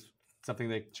guy is something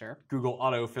that Google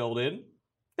auto filled in.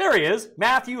 There he is,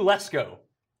 Matthew Lesko.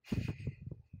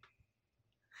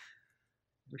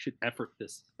 We should effort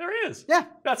this. There he is. Yeah.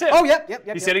 That's it. Oh, yep.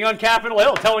 He's sitting on Capitol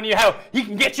Hill telling you how he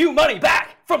can get you money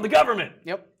back from the government.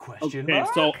 Yep. Question Okay,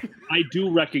 mark? so I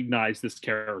do recognize this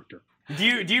character. Do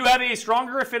you have a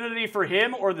stronger affinity for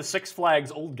him or the Six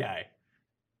Flags old guy?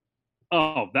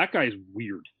 Oh, that guy's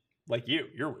weird. Like you.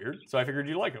 You're weird, so I figured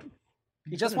you like him.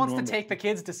 He just wants to take the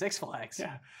kids to Six Flags.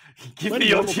 Yeah. Give me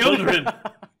your children.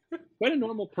 Quite a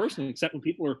normal person, except when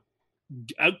people are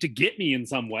out to get me in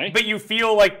some way. But you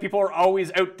feel like people are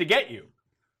always out to get you.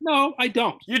 No, I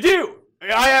don't. You do.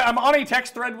 I'm on a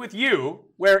text thread with you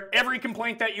where every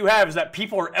complaint that you have is that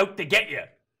people are out to get you.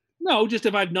 No, just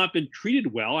if I've not been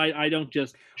treated well, I don't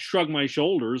just shrug my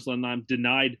shoulders and I'm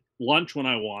denied lunch when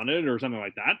I wanted or something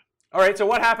like that. All right, so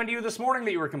what happened to you this morning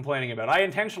that you were complaining about? I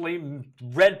intentionally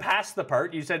read past the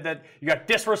part. You said that you got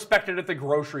disrespected at the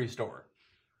grocery store.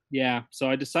 Yeah, so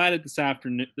I decided this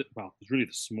afternoon, well, it was really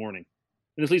this morning,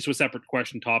 and at least to a separate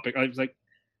question topic. I was like,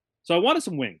 so I wanted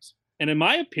some wings. And in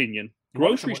my opinion,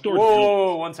 grocery stores...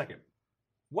 Whoa, 1 second.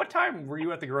 What time were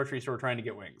you at the grocery store trying to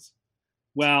get wings?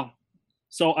 Well,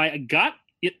 so I got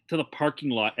it to the parking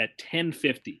lot at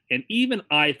 10:50, and even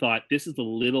I thought this is a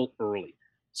little early.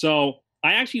 So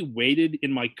I actually waited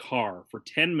in my car for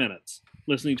 10 minutes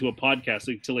listening to a podcast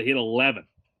until it hit 11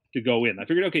 to go in. I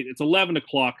figured, okay, it's 11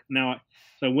 o'clock now.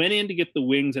 So I went in to get the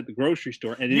wings at the grocery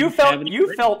store, and you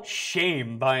felt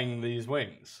shame buying these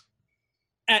wings.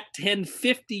 At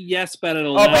 10:50, yes, but at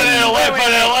 11. Oh, but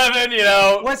at 11, you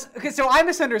know. Okay, so I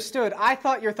misunderstood. I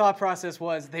thought your thought process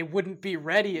was they wouldn't be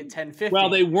ready at 10:50. Well,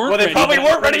 they weren't. Well, they ready. probably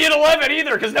weren't ready at 11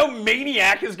 either, because no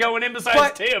maniac is going in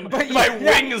besides Tim to buy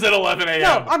wings at 11 a.m.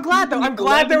 No, I'm glad though. I'm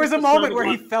glad there was a moment where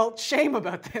he felt shame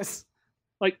about this.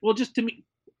 Like, well, just to me,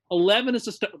 11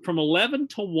 is from 11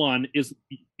 to 1 is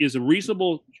a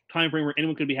reasonable time frame where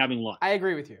anyone could be having lunch. I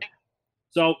agree with you.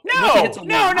 So no. If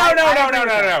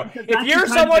you're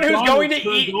someone who's going to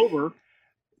eat,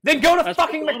 then go to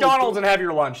fucking McDonald's and have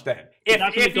your lunch then.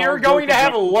 If you're going to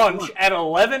have lunch at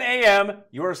 11 a.m.,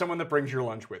 you are someone that brings your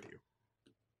lunch with you.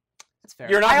 That's fair.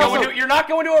 You're not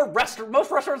going to a restaurant.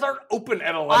 Most restaurants aren't open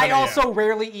at 11 I also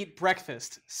rarely eat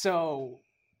breakfast, so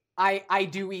I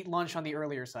do eat lunch on the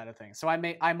earlier side of things. So I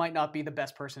might not be the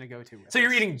best person to go to. So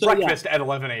you're eating breakfast at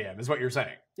 11 a.m. is what you're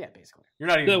saying? Yeah, basically. You're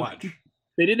not eating lunch.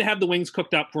 They didn't have the wings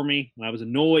cooked up for me, and I was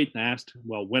annoyed and asked,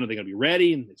 well, when are they going to be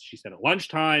ready? And she said at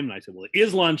lunchtime, and I said, well, it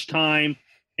is lunchtime.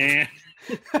 And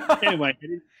anyway,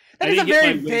 that is a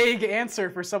very vague answer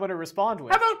for someone to respond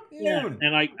with. How about noon?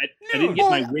 And I didn't get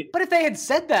my wings. But if they had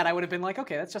said that, I would have been like,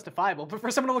 okay, that's justifiable. But for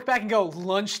someone to look back and go,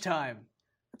 lunchtime,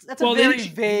 that's a very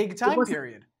vague time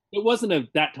period. It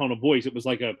wasn't that tone of voice. It was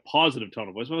like a positive tone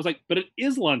of voice. I was like, but it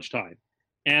is lunchtime.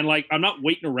 And like, I'm not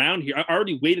waiting around here. I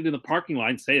already waited in the parking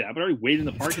lot. Say that, but I already waited in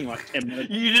the parking lot 10 minutes.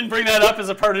 You didn't bring that up as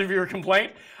a part of your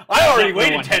complaint? I already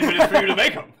waited 10 minutes for you to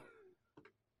make them.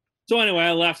 So anyway,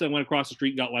 I left. I went across the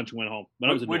street, got lunch, and went home. But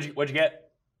I was what'd you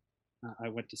get? I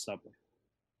went to Subway.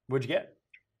 What'd you get?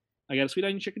 I got a sweet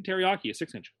onion chicken teriyaki, a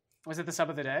 6-inch. Was it the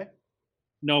sub of the day?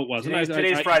 No, it wasn't.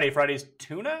 Today's Friday. Friday's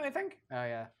tuna, I think. Oh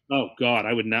yeah. Oh God,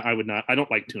 I would not. I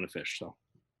don't like tuna fish. So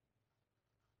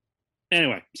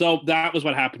anyway, so that was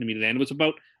what happened to me today. And it was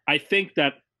about. I think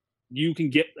that you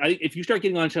can get. If you start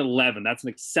getting lunch at 11, that's an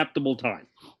acceptable time.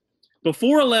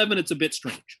 Before 11, it's a bit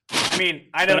strange. I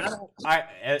mean,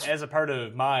 as a part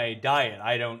of my diet,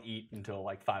 I don't eat until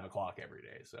like 5 o'clock every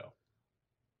day. So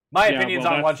my opinions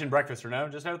on lunch and breakfast are now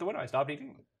just out the window. I stopped eating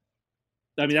them.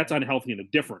 I mean, that's unhealthy in a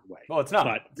different way. Well, it's not.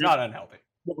 It's not unhealthy.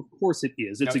 Well, of course it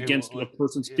is. It's against a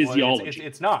person's physiology.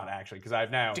 It's not, actually, because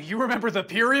I've now... Do you remember the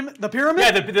pyramid? The pyramid?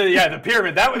 Yeah, the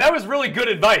pyramid. That was really good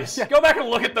advice. Yeah. Go back and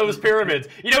look at those pyramids.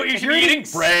 You know, you should be eating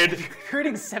bread. If you're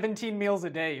eating 17 meals a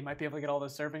day, you might be able to get all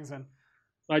those servings in.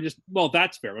 Well,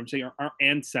 that's fair. I'm saying our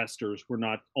ancestors were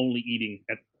not only eating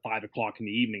at 5 o'clock in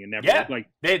the evening and never Yeah, like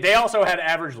they also had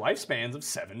average lifespans of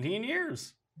 17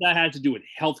 years. that had to do with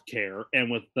healthcare and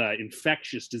with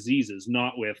infectious diseases,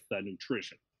 not with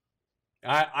nutrition.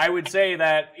 I would say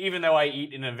that even though I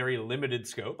eat in a very limited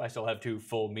scope, I still have 2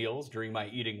 full meals during my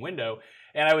eating window.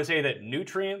 And I would say that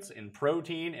nutrients and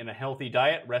protein in a healthy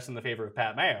diet rest in the favor of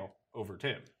Pat Mayo over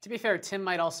Tim. To be fair, Tim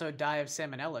might also die of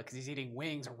salmonella because he's eating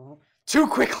wings too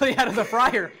quickly out of the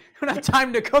fryer. You don't have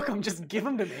time to cook them. Just give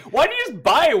them to me. Why do you just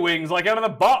buy wings like out of the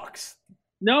box?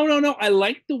 No. I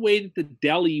like the way that the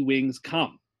deli wings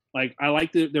come. Like, I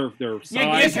like their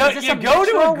size. You go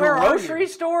to a grocery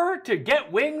store to get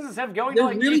wings instead of going to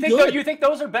like. Really you think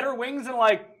those are better wings than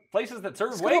like places that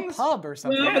serve wings? Go to a pub or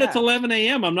something. Well, but it's 11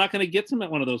 a.m. I'm not going to get them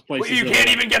at one of those places. Well, you can't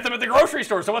even get them at the grocery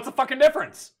store. So what's the fucking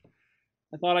difference?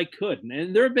 I thought I could,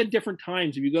 and there have been different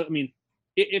times. If you go, I mean,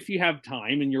 if you have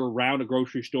time and you're around a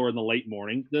grocery store in the late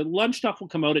morning, the lunch stuff will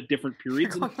come out at different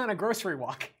periods. You're going on a grocery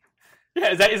walk.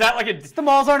 Yeah, is that like a? The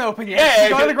malls aren't open yet. Yeah, you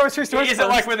go to the grocery store. Is it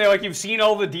like when you've seen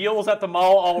all the deals at the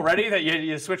mall already that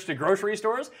you switch to grocery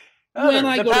stores?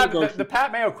 The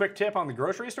Pat Mayo quick tip on the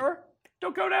grocery store: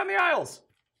 don't go down the aisles.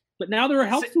 But now there are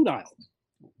health food aisles.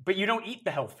 But you don't eat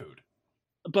the health food.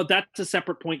 But that's a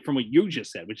separate point from what you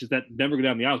just said, which is that never go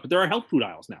down the aisles. But there are health food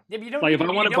aisles now. Yeah, but you don't. Like if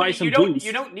I want to buy some booze,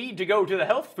 you don't need to go to the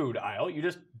health food aisle. You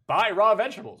just buy raw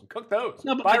vegetables and cook those.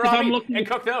 No, but buy if raw I'm meat looking and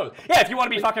cook those. Yeah, if you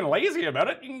want to be fucking lazy about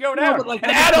it, you can go No, down but like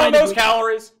and I'm add trying on to those drink-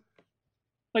 calories.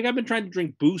 like I've been trying to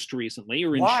drink Boost recently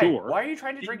or Why? Ensure. Why are you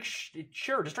trying to drink?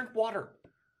 Sure, just drink water.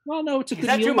 Well, no, it's a Is good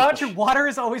that meal too much? replacement. Water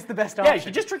is always the best Yeah, option. you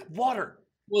should just drink water.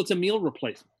 Well, it's a meal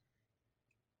replacement.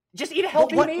 Just eat a But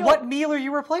healthy meal. what meal are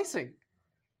you replacing?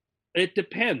 It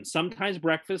depends. Sometimes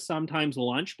breakfast, sometimes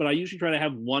lunch, but I usually try to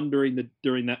have one during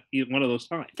that one of those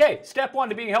times. Okay, step 1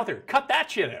 to being healthier: cut that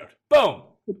shit out. Boom.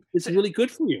 It's really good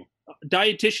for you.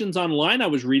 Dietitians online I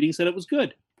was reading said it was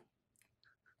good.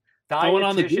 I went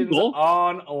on the Dietitians Google.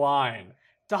 online.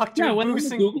 Dr. Yeah, I went on Boost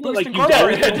the and Google, Boost like and you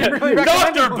Corporate did. didn't really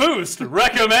recommend Dr. them. Boost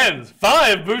recommends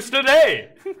 5 boosts a day.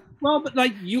 Well, but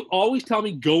like you always tell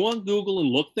me, go on Google and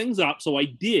look things up. So I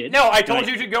did. No, I told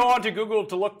you to go onto Google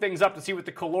to look things up to see what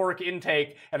the caloric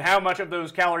intake and how much of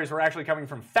those calories were actually coming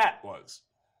from fat was.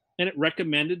 And it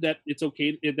recommended that it's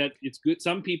okay, that it's good.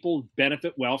 Some people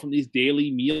benefit well from these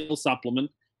daily meal supplement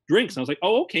drinks. And I was like,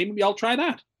 oh, okay, maybe I'll try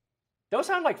that. Those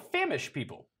sound like famished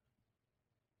people.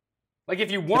 Like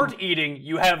if you weren't eating,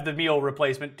 you have the meal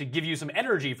replacement to give you some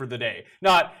energy for the day.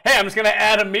 Not, hey, I'm just going to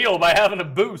add a meal by having a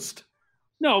boost.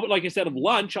 No, but like instead of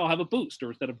lunch, I'll have a boost, or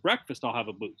instead of breakfast, I'll have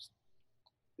a boost.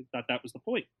 I thought that was the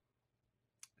point.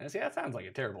 See, that sounds like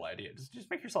a terrible idea. Just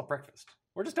make yourself breakfast,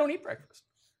 or just don't eat breakfast.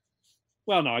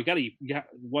 Well, no, I got to eat. Yeah,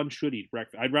 one should eat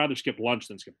breakfast. I'd rather skip lunch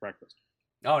than skip breakfast.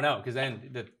 Oh no, because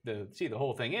then the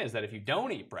whole thing is that if you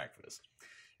don't eat breakfast,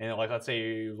 and like let's say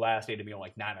you last ate a meal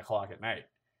like 9 o'clock at night,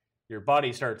 your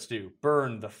body starts to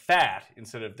burn the fat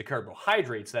instead of the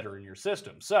carbohydrates that are in your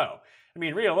system. So, I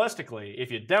mean, realistically,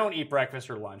 if you don't eat breakfast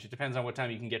or lunch, it depends on what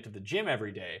time you can get to the gym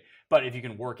every day. But if you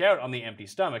can work out on the empty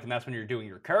stomach, and that's when you're doing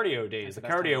your cardio days, the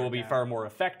cardio will be far more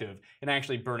effective in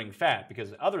actually burning fat.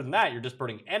 Because other than that, you're just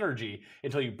burning energy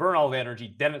until you burn all the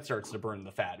energy, then it starts to burn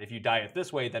the fat. If you diet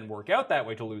this way, then work out that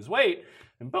way to lose weight,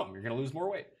 then boom, you're going to lose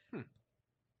more weight.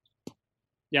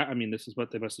 Yeah, I mean, this is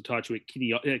what they must have taught you at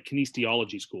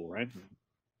kinesiology school, right?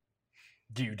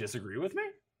 Do you disagree with me?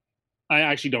 I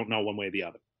actually don't know one way or the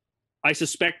other. I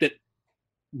suspect that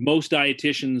most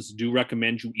dietitians do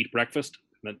recommend you eat breakfast.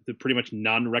 Pretty much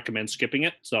none recommend skipping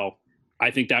it. So I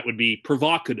think that would be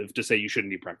provocative to say you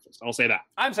shouldn't eat breakfast. I'll say that.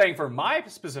 I'm saying for my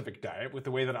specific diet, with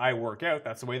the way that I work out,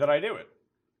 that's the way that I do it.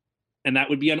 And that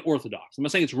would be unorthodox. I'm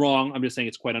not saying it's wrong. I'm just saying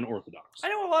it's quite unorthodox. I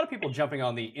know a lot of people jumping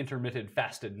on the intermittent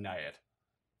fasted diet.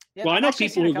 Yeah, Well, I I've know actually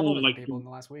people seen who a couple go of like- people in the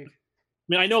last week. I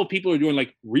mean, I know people are doing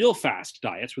like real fast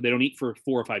diets where they don't eat for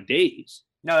 4 or 5 days.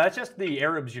 No, that's just the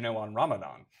Arabs, on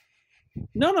Ramadan.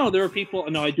 No, there are people.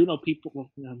 No, I do know people.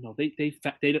 Well, no, they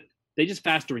just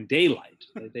fast during daylight.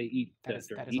 They eat. That is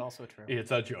during also true.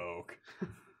 It's a joke.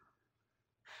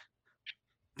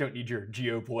 Don't need your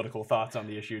geopolitical thoughts on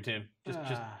the issue, Tim.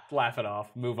 Just laugh it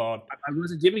off. Move on. I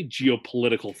wasn't giving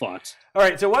geopolitical thoughts. All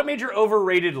right, so what made your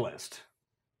overrated list?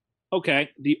 Okay,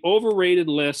 the overrated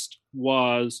list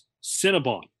was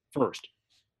Cinnabon first.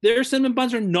 Their cinnamon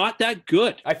buns are not that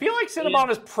good. I feel like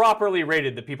Cinnabon is properly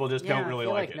rated, that people just don't really I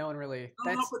feel like it. No one really.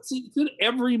 No, That's, but see, it's in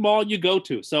every mall you go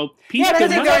to. So people, Yeah,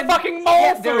 that's because it, it's a fucking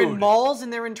mall food. they're in malls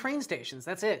and they're in train stations.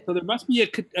 That's it. so there must be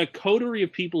a coterie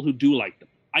of people who do like them.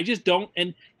 I just don't.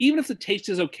 And even if the taste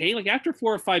is okay, like after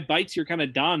 4 or 5 bites, you're kind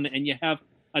of done, and you have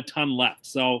a ton left.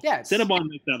 So Yeah, Cinnabon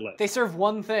makes that list. They serve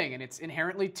one thing, and it's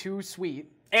inherently too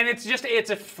sweet. And it's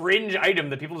a fringe item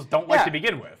that people just don't like to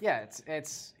begin with. Yeah,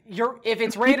 if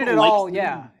it's rated at all,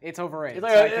 it's overrated.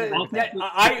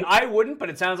 I wouldn't, but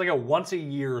it sounds like a once a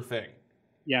year thing.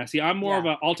 Yeah, see, I'm more of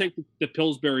a, I'll take the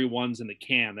Pillsbury ones in the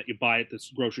can that you buy at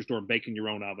this grocery store and bake in your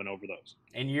own oven over those.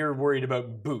 And you're worried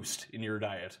about Boost in your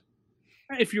diet.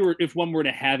 If one were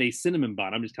to have a cinnamon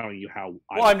bun, I'm just telling you how.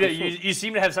 You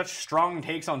seem to have such strong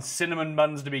takes on cinnamon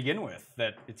buns to begin with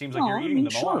that it seems like you're eating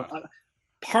them a lot.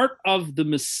 Part of the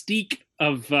mystique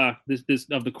of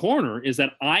the corner is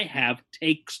that I have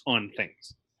takes on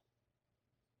things.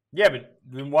 Yeah, but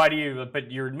then why do you?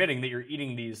 But you're admitting that you're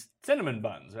eating these cinnamon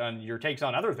buns, and your takes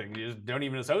on other things you just don't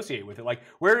even associate with it. Like,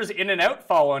 where does In-N-Out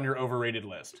fall on your overrated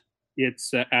list?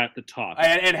 It's at the top.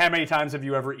 And how many times have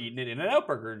you ever eaten an In-N-Out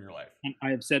burger in your life? And I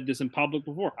have said this in public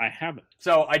before. I haven't.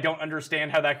 So I don't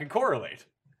understand how that could correlate.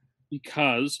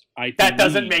 Because that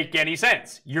doesn't make any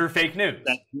sense. You're fake news.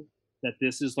 That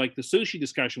this is like the sushi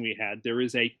discussion we had. There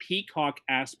is a peacock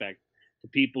aspect to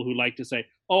people who like to say,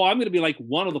 "Oh, I'm going to be like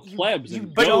one of the plebs."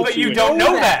 But you don't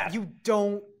know that. You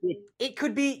don't. It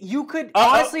could be. You could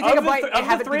honestly take a bite and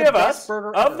have it be the best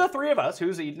burger ever. Of the three of us,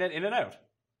 who's eaten it In-N-Out?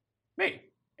 Me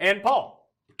and Paul.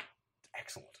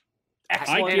 Excellent.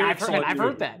 I've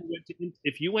heard that.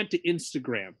 If you went to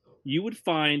Instagram, you would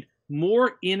find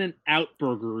more In-N-Out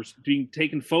burgers being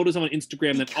taken photos on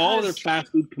Instagram than all of their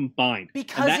fast food combined.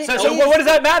 So what does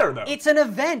that matter, though? It's an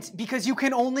event because you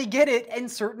can only get it in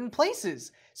certain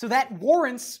places. So that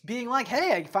warrants being like,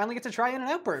 hey, I finally get to try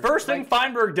In-N-Out burger. First thing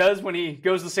Feinberg does when he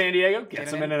goes to San Diego,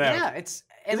 gets some In-N-Out. Yeah,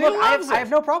 and look, I have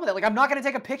no problem with that. Like, I'm not going to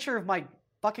take a picture of my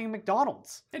fucking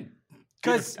McDonald's.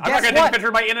 Because I'm not going to take a picture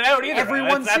of my In-N-Out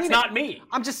either. That's not me.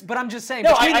 I'm just saying,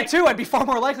 between the two, I'd be far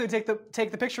more likely to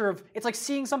take the picture of. It's like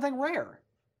seeing something rare.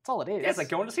 That's all it is. Yeah, it's like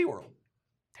going to SeaWorld.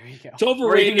 There you go. It's overrated.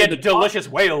 Where you can get delicious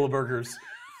whale burgers.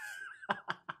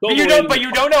 But you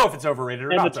don't know if it's overrated or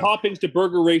not. And the toppings to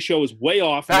burger ratio is way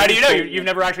off. How do you know? You've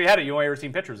never actually had it. You've only ever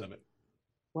seen pictures of it.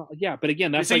 Well, yeah, but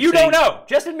again, that's so you don't know.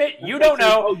 Just admit you don't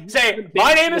know. Say,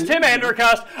 my name is Tim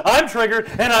Andercust. I'm triggered,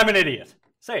 and I'm an idiot.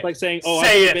 Say it. It's like saying,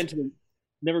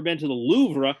 never been to the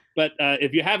Louvre, but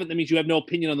if you haven't, that means you have no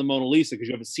opinion on the Mona Lisa because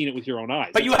you haven't seen it with your own eyes.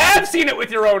 But you have seen it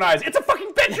with your own eyes. It's a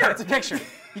fucking picture. It's a picture.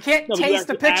 You can't taste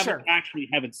the picture. Actually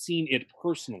haven't seen it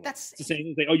personally. That's the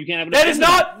same thing. Oh, you can't have it. That is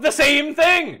not the same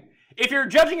thing. If you're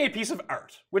judging a piece of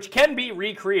art, which can be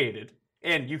recreated,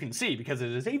 and you can see because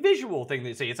it is a visual thing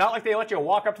they say. It's not like they let you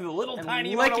walk up to the little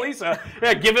tiny Mona Lisa.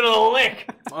 Yeah, give it a lick.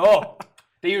 Oh,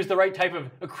 they use the right type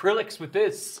of acrylics with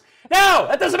this. No,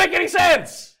 that doesn't make any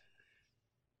sense.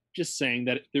 Just saying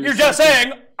that you're just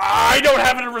saying I don't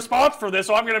have a response for this,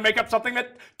 so I'm going to make up something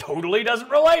that totally doesn't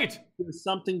relate. There's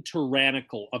something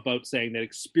tyrannical about saying that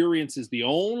experience is the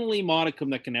only modicum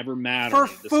that can ever matter. For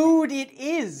food, it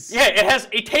is. Yeah, it has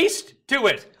a taste to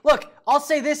it. Look, I'll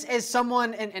say this as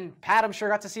someone, and Pat, I'm sure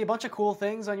got to see a bunch of cool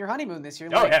things on your honeymoon this year.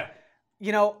 Like, yeah.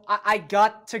 You know, I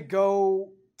got to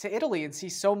go to Italy and see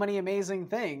so many amazing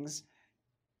things,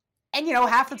 and you know,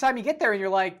 half the time you get there and you're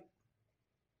like,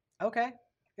 okay.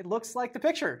 It looks like the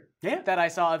picture that I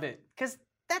saw of it. Because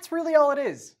that's really all it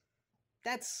is.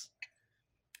 That's,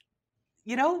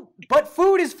 you know, but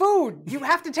food is food. You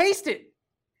have to taste it.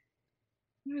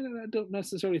 I don't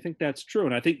necessarily think that's true.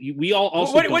 And I think we all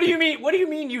also... What do you mean? What do you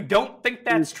mean you don't think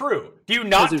that's true? Do you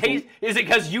not taste... Is it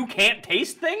because you can't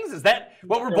taste things? Is that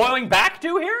what we're boiling back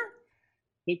to here?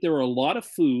 I think there are a lot of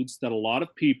foods that a lot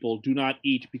of people do not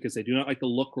eat because they do not like the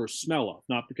look or smell of,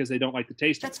 not because they don't like the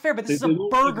taste of. That's fair, but this is a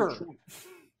burger.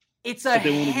 It's a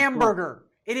hamburger.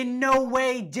 It in no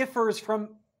way differs from...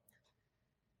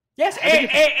 Yes,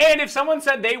 and if someone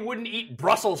said they wouldn't eat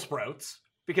Brussels sprouts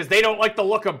because they don't like the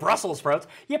look of Brussels sprouts,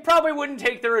 you probably wouldn't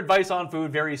take their advice on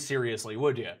food very seriously,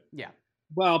 would you? Yeah.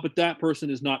 Well, but that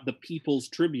person is not the People's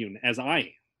Tribune, as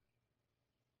I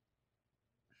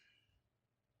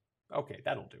am. Okay,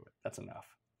 that'll do it. That's enough.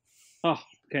 Oh,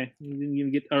 okay. You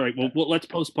get all right. Well, let's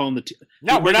postpone the.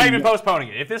 No, we're not even postponing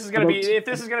it. If this is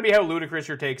gonna be how ludicrous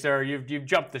your takes are, you've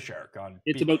jumped the shark on.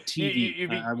 It's about TV.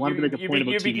 I wanted to make a point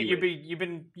about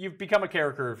TV. You've become a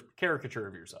caricature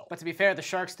of yourself. But to be fair, the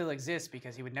shark still exists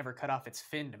because he would never cut off its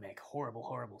fin to make horrible,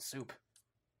 horrible soup.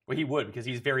 Well, he would because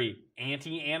he's very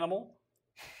anti-animal.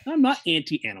 I'm not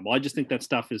anti-animal. I just think that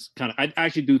stuff is kind of. I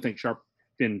actually do think shark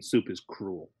fin soup is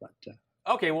cruel, but.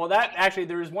 Okay, well,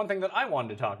 there is one thing that I wanted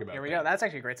to talk about. Here we go. That's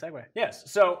actually a great segue.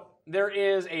 Yes. So there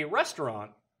is a restaurant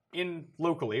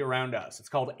locally around us. It's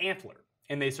called Antler,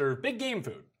 and they serve big game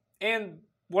food. And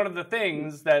one of the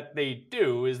things that they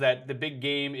do is that the big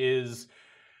game it's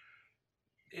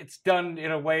done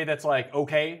in a way that's like,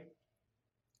 okay.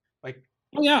 Like,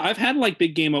 oh yeah, I've had like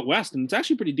big game out west, and it's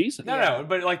actually pretty decent. no,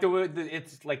 but like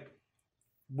it's like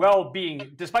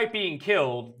despite being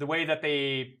killed, the way that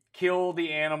they kill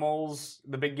the animals,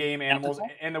 the big game animals,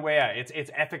 and the way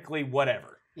it's ethically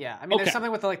whatever. Yeah, I mean, there's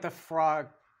something with like the frog.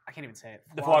 I can't even say it.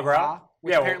 The foie gras,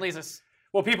 which apparently is a.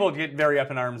 Well, people get very up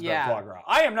in arms about foie gras.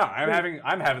 I am not.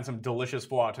 I'm having some delicious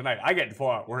foie tonight. I get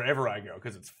foie wherever I go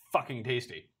because it's fucking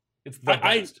tasty. It's the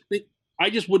best. I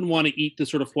just wouldn't want to eat the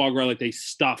sort of foie gras like they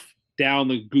stuff down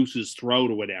the goose's throat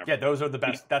or whatever. Yeah, those are the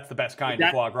best. That's the best kind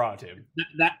of foie gras, Tim.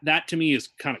 That to me is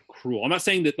kind of cruel. I'm not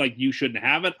saying that like you shouldn't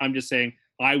have it. I'm just saying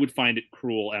I would find it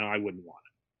cruel and I wouldn't want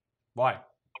it. Why?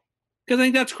 Because I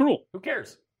think that's cruel. Who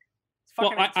cares? It's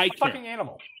fucking, it's a fucking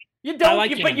animal. You don't.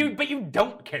 Like but you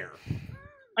don't care.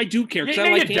 I do care because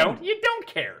I like you animals. don't. You don't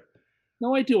care.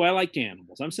 No, I do. I like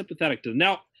animals. I'm sympathetic to them.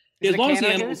 Now, Is as long as the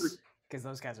animals, because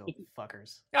those guys are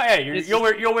fuckers. Oh yeah,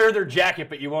 you'll wear their jacket,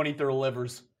 but you won't eat their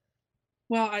livers.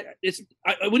 Well,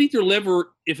 I would eat their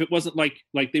liver if it wasn't like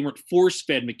they weren't force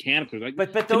fed mechanically. Like,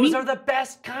 but those are the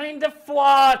best kind of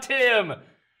foie, Tim.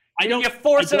 You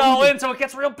force it all in so it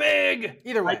gets real big.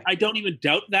 Either way, I don't even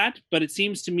doubt that, but it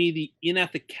seems to me the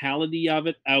unethicality of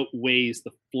it outweighs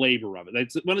the flavor of it.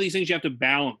 It's one of these things you have to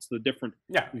balance the different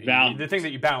values. The thing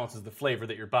that you balance is the flavor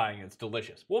that you're buying. It's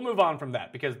delicious. We'll move on from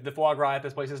that because the foie gras at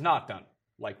this place is not done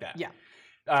like that.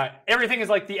 Yeah. Everything is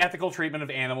like the ethical treatment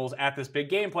of animals at this big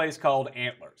game place called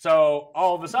Antler. So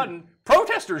all of a sudden,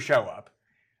 protesters show up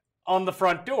on the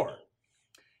front door.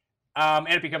 And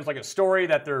it becomes like a story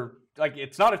that they're like,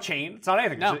 it's not a chain, it's not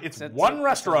anything. No, it's one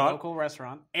restaurant. It's a local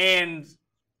restaurant. And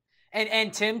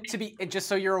Tim, just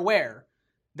so you're aware,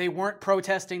 they weren't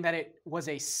protesting that it was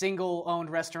a single owned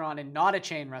restaurant and not a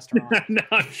chain restaurant. No,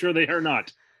 I'm sure they are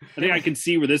not. I think I can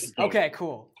see where this is going. Okay,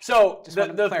 cool. So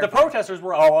the protesters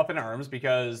were all up in arms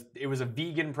because it was a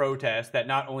vegan protest that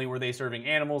not only were they serving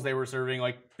animals, they were serving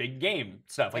like big game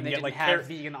stuff. Like and they didn't like have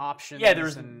vegan options. Yeah, there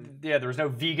was no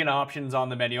vegan options on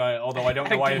the menu. Although I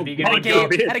don't know why a vegan at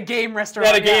a game restaurant.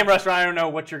 At a game restaurant, I don't know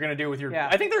what you're gonna do with your. Yeah.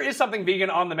 I think there is something vegan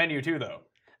on the menu too, though.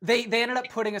 They ended up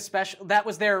putting a special. That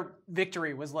was their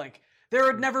victory. Was like there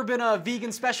had never been a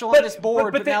vegan special on this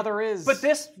board, but now there is. But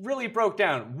this really broke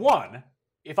down. One,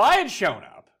 if I had shown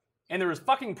up and there was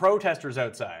fucking protesters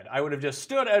outside, I would have just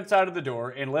stood outside of the door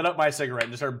and lit up my cigarette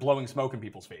and just started blowing smoke in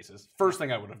people's faces. First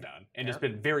thing I would have done, and just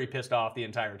been very pissed off the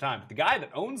entire time. But the guy that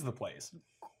owns the place,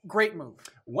 great move,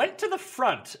 went to the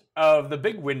front of the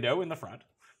big window in the front.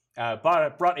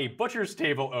 Brought a butcher's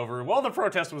table over, and while the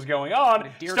protest was going on,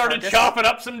 started chopping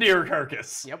up some deer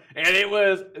carcass. Yep. And it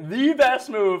was the best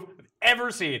move I've ever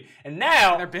seen. And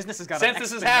now, their business has got since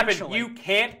this has happened, you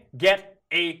can't get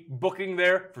a booking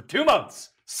there for 2 months.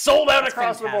 Sold out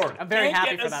across the board. I'm very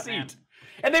happy for that, man.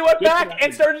 And they went back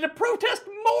and started to protest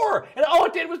more. And all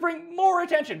it did was bring more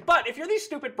attention. But if you're these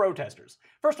stupid protesters,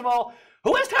 first of all,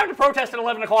 who has time to protest at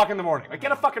 11 o'clock in the morning? Like,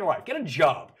 get a fucking life. Get a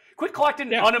job. Quit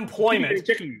collecting unemployment.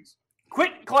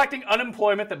 Quit collecting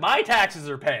unemployment that my taxes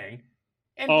are paying.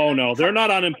 Oh, no. They're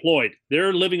not unemployed.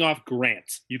 They're living off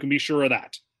grants. You can be sure of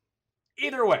that.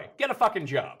 Either way, get a fucking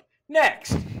job.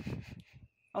 Next.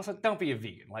 Also, don't be a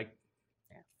vegan. Like,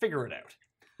 figure it out.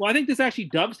 Well, I think this actually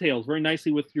dovetails very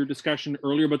nicely with your discussion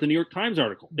earlier about the New York Times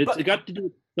article. It got to do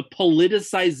with the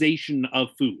politicization of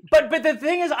food. But the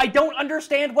thing is, I don't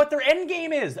understand what their end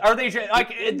game is. Are they like?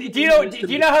 Do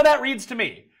you know how that reads to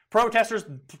me? Protesters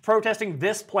protesting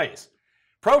this place.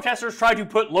 Protesters try to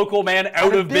put local man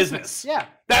out of business. Yeah.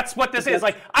 That's what this is.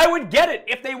 Like, I would get it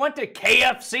if they went to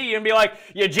KFC and be like,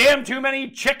 you jammed too many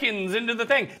chickens into the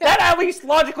thing. Yeah. That at least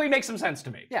logically makes some sense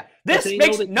to me. Yeah. This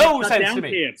makes no sense to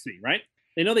me. KFC, right?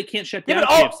 They know they can't shut down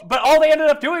KFC. But all they ended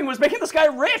up doing was making this guy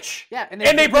rich. Yeah. And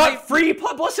they brought free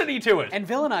publicity to it. And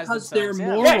villainized themselves. They're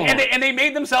morons. Yeah, and they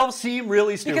made themselves seem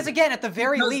really stupid. Because again, at the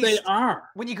very least, they are.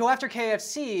 When you go after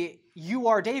KFC, you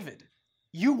are David.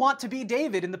 You want to be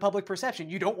David in the public perception.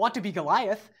 You don't want to be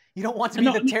Goliath. You don't want to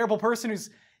be the terrible person who's,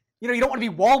 you don't want to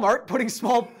be Walmart putting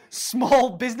small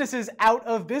businesses out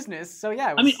of business. So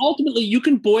yeah. Ultimately, you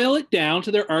can boil it down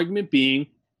to their argument being,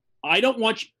 I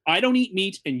don't eat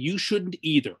meat and you shouldn't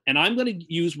either. And I'm going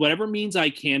to use whatever means I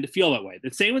can to feel that way.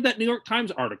 The same with that New York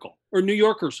Times article, or New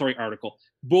Yorker, article,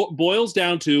 boils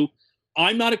down to,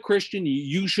 I'm not a Christian,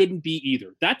 you shouldn't be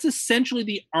either. That's essentially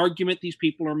the argument these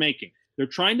people are making. They're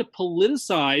trying to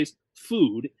politicize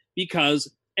food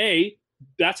because, A,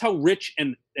 that's how rich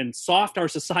and soft our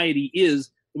society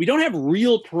is. We don't have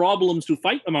real problems to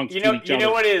fight amongst each other. You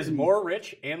know what is more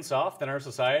rich and soft than our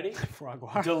society? Foie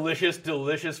gras. Delicious,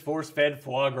 delicious force-fed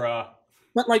foie gras.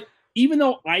 But even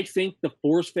though I think the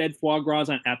force-fed foie gras is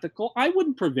unethical, I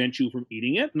wouldn't prevent you from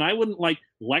eating it, and I wouldn't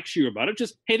lecture you about it.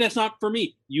 Just, hey, that's not for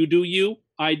me. You do you,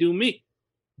 I do me.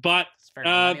 But It's a very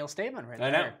millennial statement right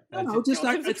there. I know. No, just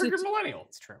it's millennial.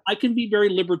 It's true. I can be very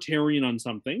libertarian on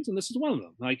some things, and this is one of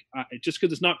them. Just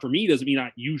because it's not for me doesn't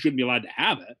mean you shouldn't be allowed to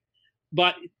have it.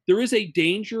 But there is a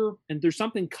danger, and there's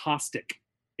something caustic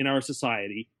in our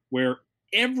society where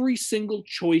every single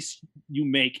choice you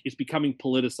make is becoming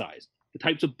politicized. The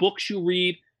types of books you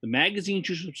read, the magazines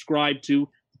you subscribe to,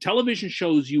 the television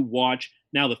shows you watch,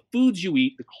 now the foods you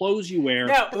eat, the clothes you wear.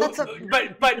 No,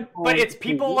 but it's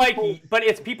people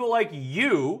like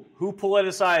you who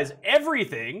politicize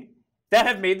everything that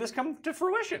have made this come to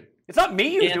fruition. It's not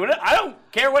me who's doing it. I don't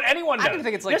care what anyone does. I don't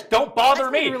think it's like, just don't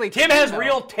bother me. Really Tim has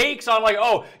real takes on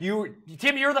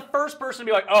Tim, you're the first person to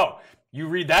be like, oh, you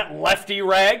read that lefty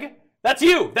rag? That's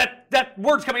you. That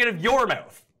word's coming out of your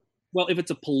mouth. Well, if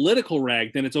it's a political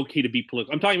rag, then it's okay to be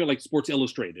political. I'm talking about Sports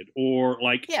Illustrated or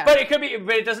Yeah. But it could be.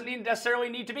 But it doesn't necessarily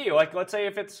need to be. Let's say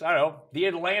if it's The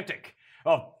Atlantic.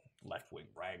 Oh, left-wing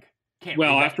rag. Can't.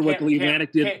 Well, read after what the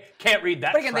Atlantic did, can't read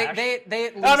that. But again, trash. they at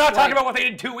least I'm not talking about what they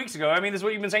did 2 weeks ago. I mean, this is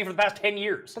what you've been saying for the past 10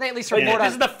 years. But they at least report on.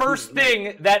 This is the first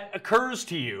thing that occurs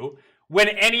to you when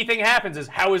anything happens is,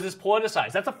 how is this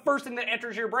politicized? That's the first thing that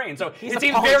enters your brain. So it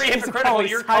seems very hypocritical.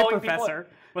 You're calling people.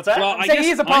 What's that? Well,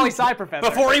 He's a poli-sci professor.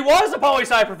 Before he was a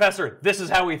poli-sci professor, this is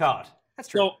how he thought. That's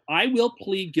true. So I will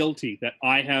plead guilty that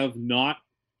I have not,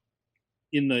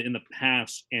 in the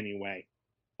past anyway,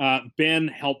 been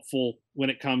helpful when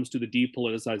it comes to the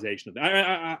depoliticization of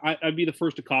it. I'd be the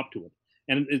first to cop to it.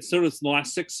 And it's sort of the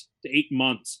last 6 to 8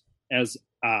 months as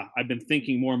I've been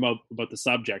thinking more about the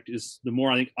subject, is the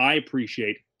more I think I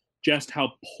appreciate just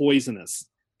how poisonous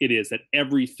it is that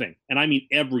everything, and I mean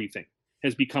everything,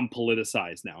 has become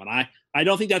politicized now. And I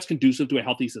don't think that's conducive to a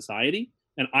healthy society.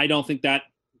 And I don't think that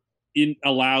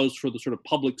allows for the sort of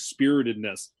public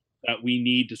spiritedness that we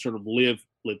need to sort of live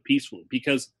peacefully.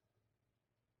 Because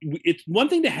it's one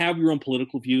thing to have your own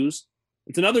political views.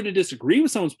 It's another to disagree with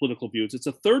someone's political views. It's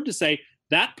a third to say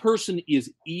that person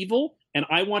is evil and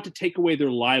I want to take away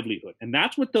their livelihood. And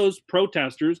that's what those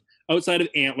protesters outside of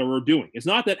Antler are doing. It's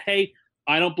not that, hey,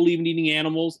 I don't believe in eating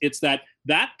animals. It's that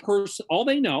person, all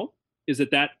they know is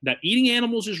that eating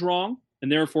animals is wrong, and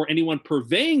therefore anyone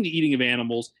purveying the eating of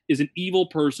animals is an evil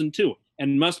person too,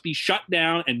 and must be shut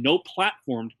down and no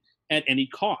platformed at any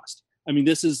cost. I mean,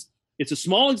 it's a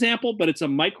small example, but it's a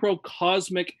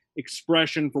microcosmic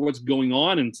expression for what's going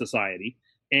on in society,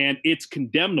 and it's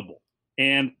condemnable.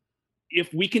 And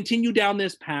if we continue down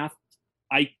this path,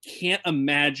 I can't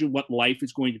imagine what life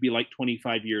is going to be like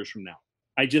 25 years from now.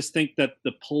 I just think that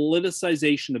the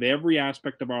politicization of every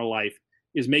aspect of our life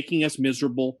is making us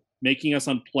miserable, making us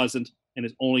unpleasant, and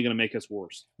is only going to make us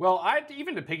worse. Well,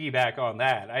 even to piggyback on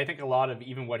that, I think a lot of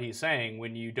even what he's saying,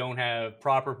 when you don't have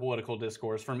proper political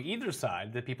discourse from either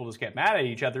side, that people just get mad at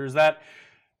each other, is that,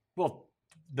 well,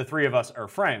 the three of us are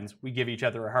friends. We give each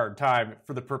other a hard time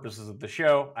for the purposes of the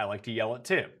show. I like to yell at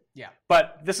Tim. Yeah.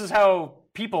 But this is how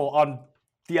people on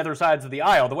the other sides of the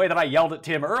aisle, the way that I yelled at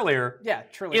Tim earlier,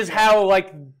 truly is how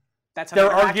that's how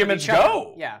their arguments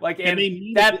go. Yeah.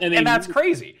 And that's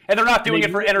crazy. And they're not doing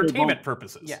it for entertainment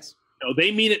purposes. Yes. No,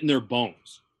 they mean it in their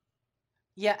bones.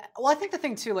 Yeah. Well, I think the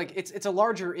thing too, it's a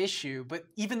larger issue, but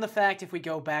even the fact, if we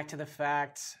go back to the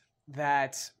fact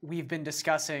that we've been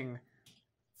discussing,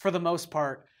 for the most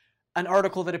part, an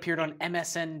article that appeared on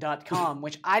MSN.com,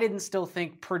 which I didn't still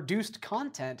think produced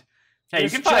content. Hey, you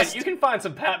can find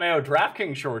some Pat Mayo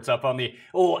DraftKings shorts up on the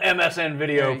old MSN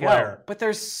video player. But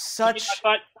there's such.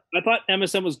 I thought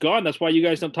MSN was gone. That's why you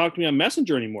guys don't talk to me on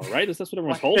Messenger anymore, right? That's what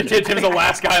everyone's holding. Tim's the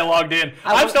last guy logged in.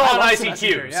 I'm still on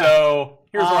ICQ, so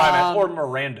here's where I'm at. Or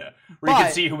Miranda, where you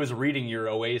can see who was reading your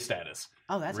OA status.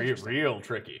 Oh, that's real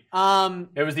tricky.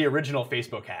 It was the original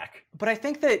Facebook hack. But I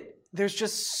think that there's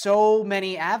just so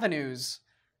many avenues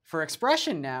for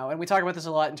expression now, and we talk about this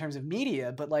a lot in terms of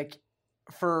media, but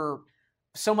for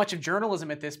so much of journalism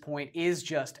at this point is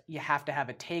just, you have to have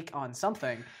a take on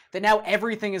something, that now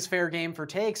everything is fair game for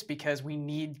takes because we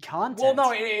need content. Well,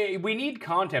 no, we need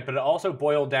content, but it also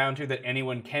boiled down to that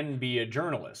anyone can be a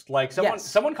journalist.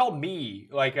 Someone called me,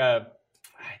 I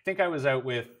think I was out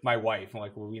with my wife, and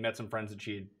we met some friends that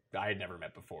I had never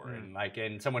met before,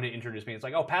 and someone had introduced me. It's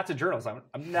like, oh, Pat's a journalist.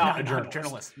 I'm not a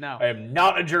journalist. No, I am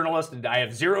not a journalist, and I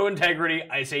have zero integrity.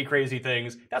 I say crazy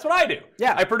things. That's what I do.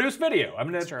 Yeah, I produce video. I'm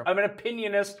an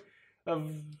opinionist of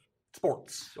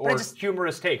sports or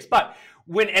humorous takes. But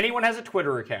when anyone has a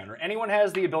Twitter account or anyone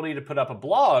has the ability to put up a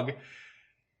blog,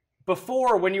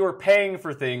 before, when you were paying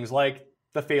for things like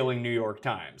the failing New York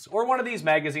Times or one of these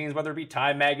magazines, whether it be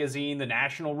Time Magazine, the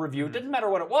National Review, it didn't matter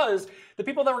what it was, the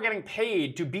people that were getting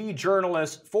paid to be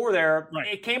journalists for there,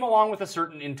 it came along with a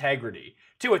certain integrity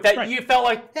to it that you felt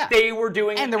like they were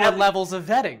doing. And there were levels of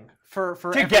vetting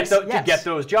to get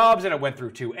those jobs, and it went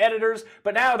through 2 editors.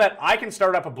 But now that I can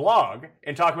start up a blog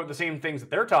and talk about the same things that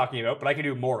they're talking about, but I can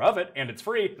do more of it, and it's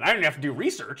free, and I don't have to do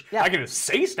research. I can just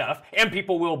say stuff, and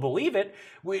people will believe it.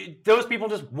 Those people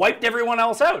just wiped everyone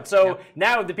else out. So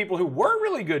now the people who were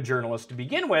really good journalists to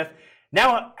begin with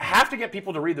now have to get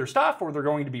people to read their stuff, or they're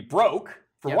going to be broke,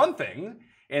 for one thing.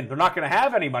 And they're not going to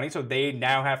have any money, so they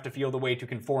now have to feel the way to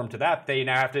conform to that. They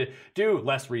now have to do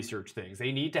less research things.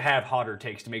 They need to have hotter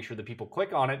takes to make sure that people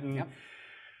click on it, and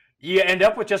you end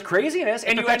up with just craziness,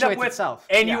 and you end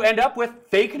up with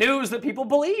fake news that people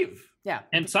believe. Yeah,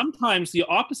 and sometimes the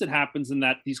opposite happens in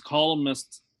that these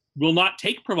columnists will not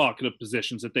take provocative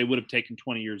positions that they would have taken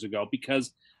 20 years ago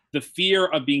because the fear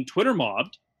of being Twitter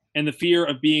mobbed and the fear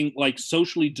of being like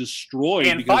socially destroyed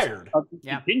and fired of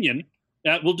opinion.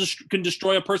 Can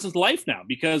destroy a person's life now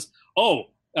because,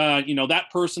 that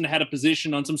person had a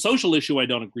position on some social issue I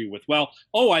don't agree with. Well,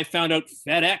 I found out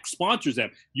FedEx sponsors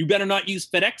them. You better not use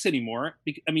FedEx anymore.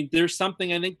 I mean, there's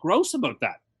something I think gross about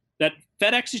that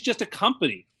FedEx is just a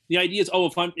company. The idea is,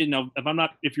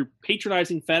 if you're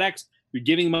patronizing FedEx, you're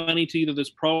giving money to either this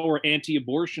pro or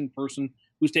anti-abortion person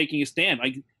who's taking a stand.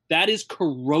 Like, that is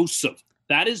corrosive.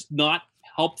 That is not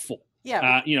helpful.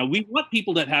 Yeah. We want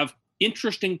people that have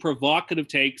interesting, provocative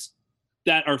takes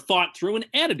that are thought through and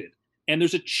edited. And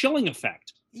there's a chilling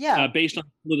effect based on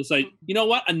the site. You know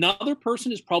what? Another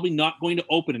person is probably not going to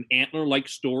open an Antler-like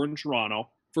store in Toronto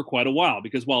for quite a while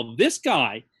because while this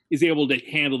guy is able to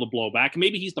handle the blowback,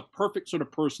 maybe he's the perfect sort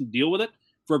of person to deal with it.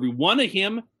 For every one of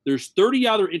him, there's 30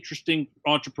 other interesting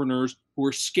entrepreneurs who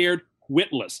are scared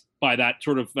witless by that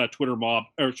sort of Twitter mob,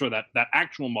 or sorry, that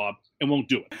actual mob, and won't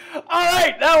do it. All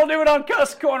right, that'll do it on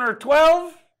Cust Corner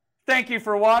 12. Thank you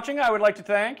for watching. I would like to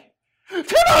thank Tim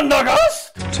and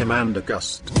August. Tim and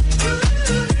August.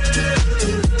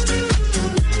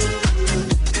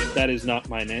 That is not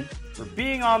my name. For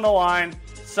being on the line.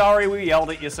 Sorry we yelled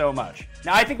at you so much.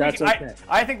 Now I think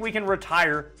I think we can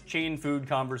retire chain food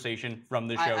conversation from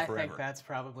the show forever. I think that's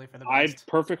probably for the best. I'm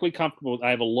perfectly comfortable. I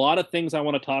have a lot of things I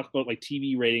want to talk about, like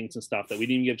TV ratings and stuff that we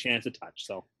didn't even get a chance to touch.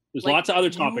 So there's lots of other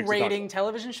topics. Rating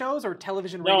television shows or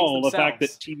television ratings themselves? No, the fact that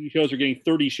TV shows are getting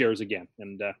 30 shares again,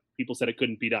 and people said it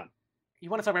couldn't be done. You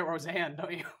want to talk about Roseanne,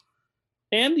 don't you?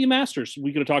 And the Masters,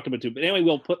 we could have talked about too. But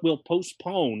anyway, we'll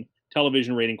postpone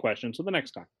television rating questions to the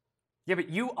next time. Yeah, but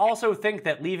you also think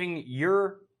that leaving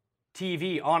your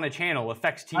TV on a channel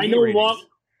affects TV ratings.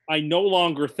 I no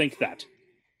longer think that.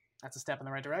 That's a step in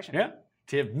the right direction. Yeah.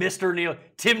 Tim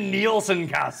Nielsen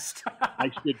cast.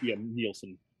 I should be a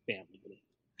Nielsen family.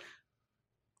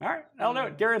 All right, I'll do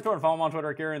it. Gary and Thorne. Follow him on Twitter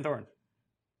at Gary and Thorne.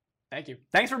 Thank you.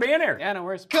 Thanks for being here. Yeah, no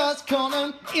worries. Cust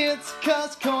Corner, it's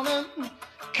Cust Corner,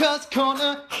 Cust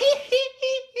Corner, hee hee.